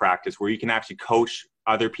consulting practice where you can actually coach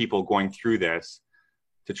other people going through this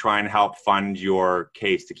to try and help fund your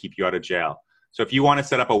case to keep you out of jail. So if you want to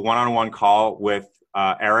set up a one-on-one call with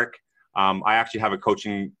Eric, I actually have a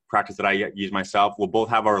coaching practice that I use myself. We'll both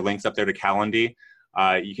have our links up there to Calendly.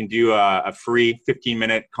 You can do a free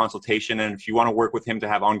 15-minute consultation. And if you want to work with him to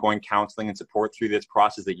have ongoing counseling and support through this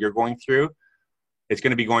process that you're going through, it's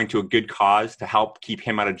going to be going to a good cause to help keep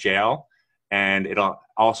him out of jail. And it'll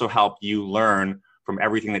also help you learn from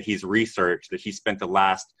everything that he's researched, that he spent the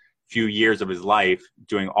last few years of his life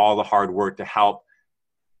doing all the hard work to help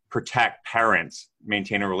protect parents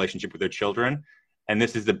maintain a relationship with their children. And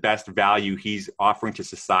this is the best value he's offering to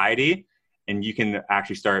society. And you can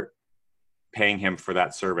actually start paying him for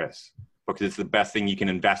that service because it's the best thing you can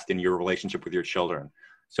invest in your relationship with your children.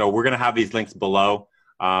 So we're going to have these links below.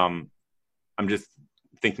 I'm just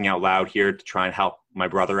thinking out loud here to try and help my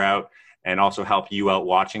brother out and also help you out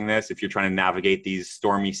watching this. If you're trying to navigate these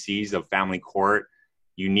stormy seas of family court,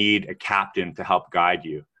 you need a captain to help guide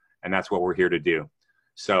you. And that's what we're here to do.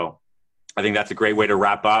 So I think that's a great way to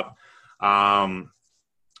wrap up.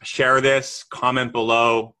 Share this, comment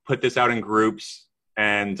below, put this out in groups,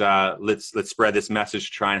 and let's spread this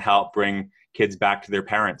message to try and help bring kids back to their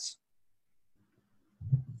parents.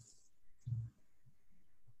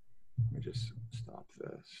 Let me just stop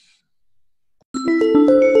this.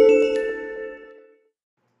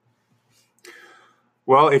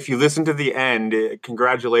 Well, if you listen to the end,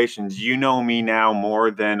 congratulations. You know me now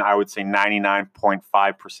more than I would say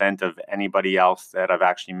 99.5% of anybody else that I've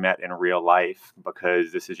actually met in real life,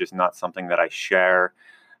 because this is just not something that I share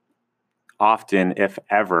often, if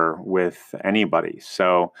ever, with anybody.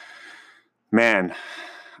 So, man,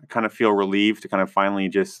 I kind of feel relieved to kind of finally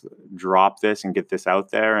just drop this and get this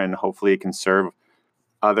out there, and hopefully it can serve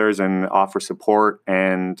others and offer support,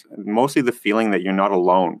 and mostly the feeling that you're not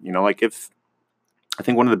alone. Like, if I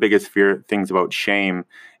think one of the biggest things about shame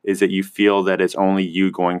is that you feel that it's only you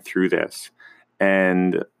going through this.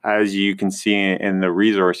 And as you can see in the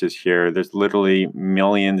resources here, there's literally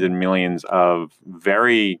millions and millions of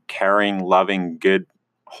very caring, loving, good,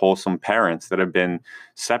 wholesome parents that have been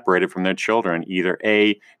separated from their children, either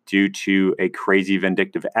A, due to a crazy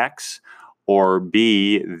vindictive ex, or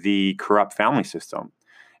B, the corrupt family system.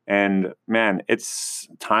 And man, it's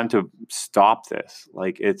time to stop this.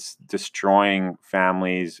 Like, it's destroying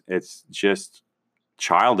families. It's just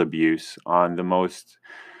child abuse on the most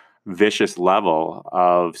vicious level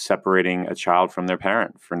of separating a child from their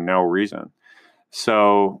parent for no reason.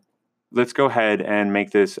 So let's go ahead and make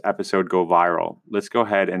this episode go viral. Let's go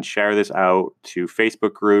ahead and share this out to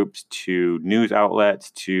Facebook groups, to news outlets,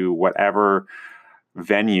 to whatever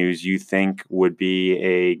venues you think would be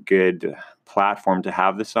a good platform to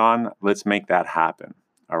have this on. Let's make that happen.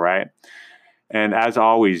 All right. And as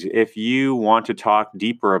always, if you want to talk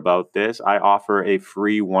deeper about this, I offer a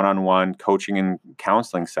free one-on-one coaching and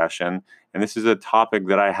counseling session. And this is a topic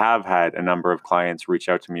that I have had a number of clients reach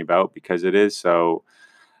out to me about, because it is so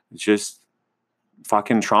just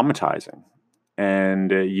fucking traumatizing.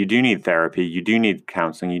 And you do need therapy. You do need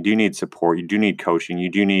counseling. You do need support. You do need coaching. You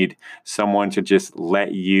do need someone to just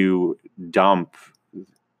let you dump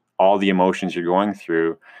all the emotions you're going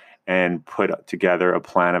through and put together a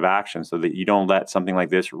plan of action so that you don't let something like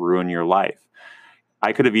this ruin your life.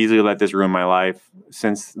 I could have easily let this ruin my life.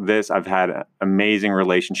 Since this, I've had amazing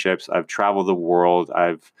relationships. I've traveled the world.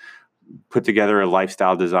 I've put together a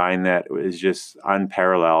lifestyle design that is just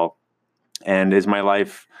unparalleled. And is my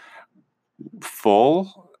life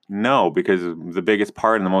full? No, because the biggest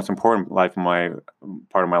part and the most important part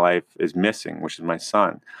of my life is missing, which is my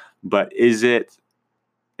son. But is it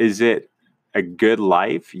a good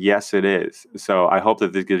life? Yes, it is. So I hope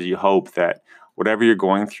that this gives you hope that whatever you're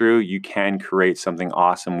going through, you can create something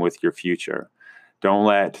awesome with your future. Don't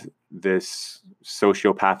let this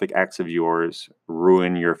sociopathic ex of yours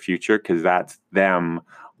ruin your future, because that's them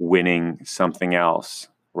winning something else,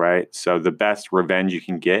 right? So the best revenge you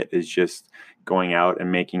can get is just going out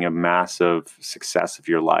and making a massive success of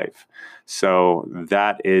your life. So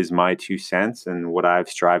that is my 2 cents and what I've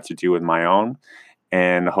strived to do with my own.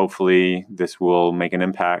 And hopefully this will make an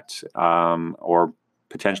impact, or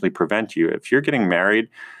potentially prevent you. If you're getting married,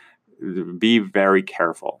 be very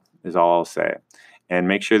careful is all I'll say. And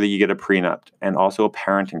make sure that you get a prenup, and also a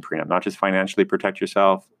parenting prenup, not just financially protect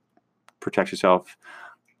yourself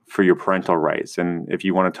for your parental rights. And if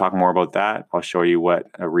you want to talk more about that, I'll show you what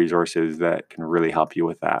resources that can really help you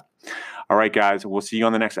with that. All right, guys, we'll see you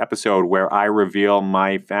on the next episode, where I reveal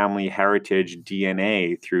my family heritage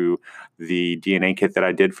DNA through the DNA kit that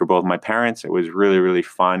I did for both my parents. It was really, really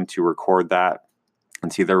fun to record that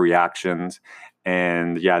and see their reactions.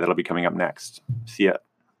 And yeah, that'll be coming up next. See ya.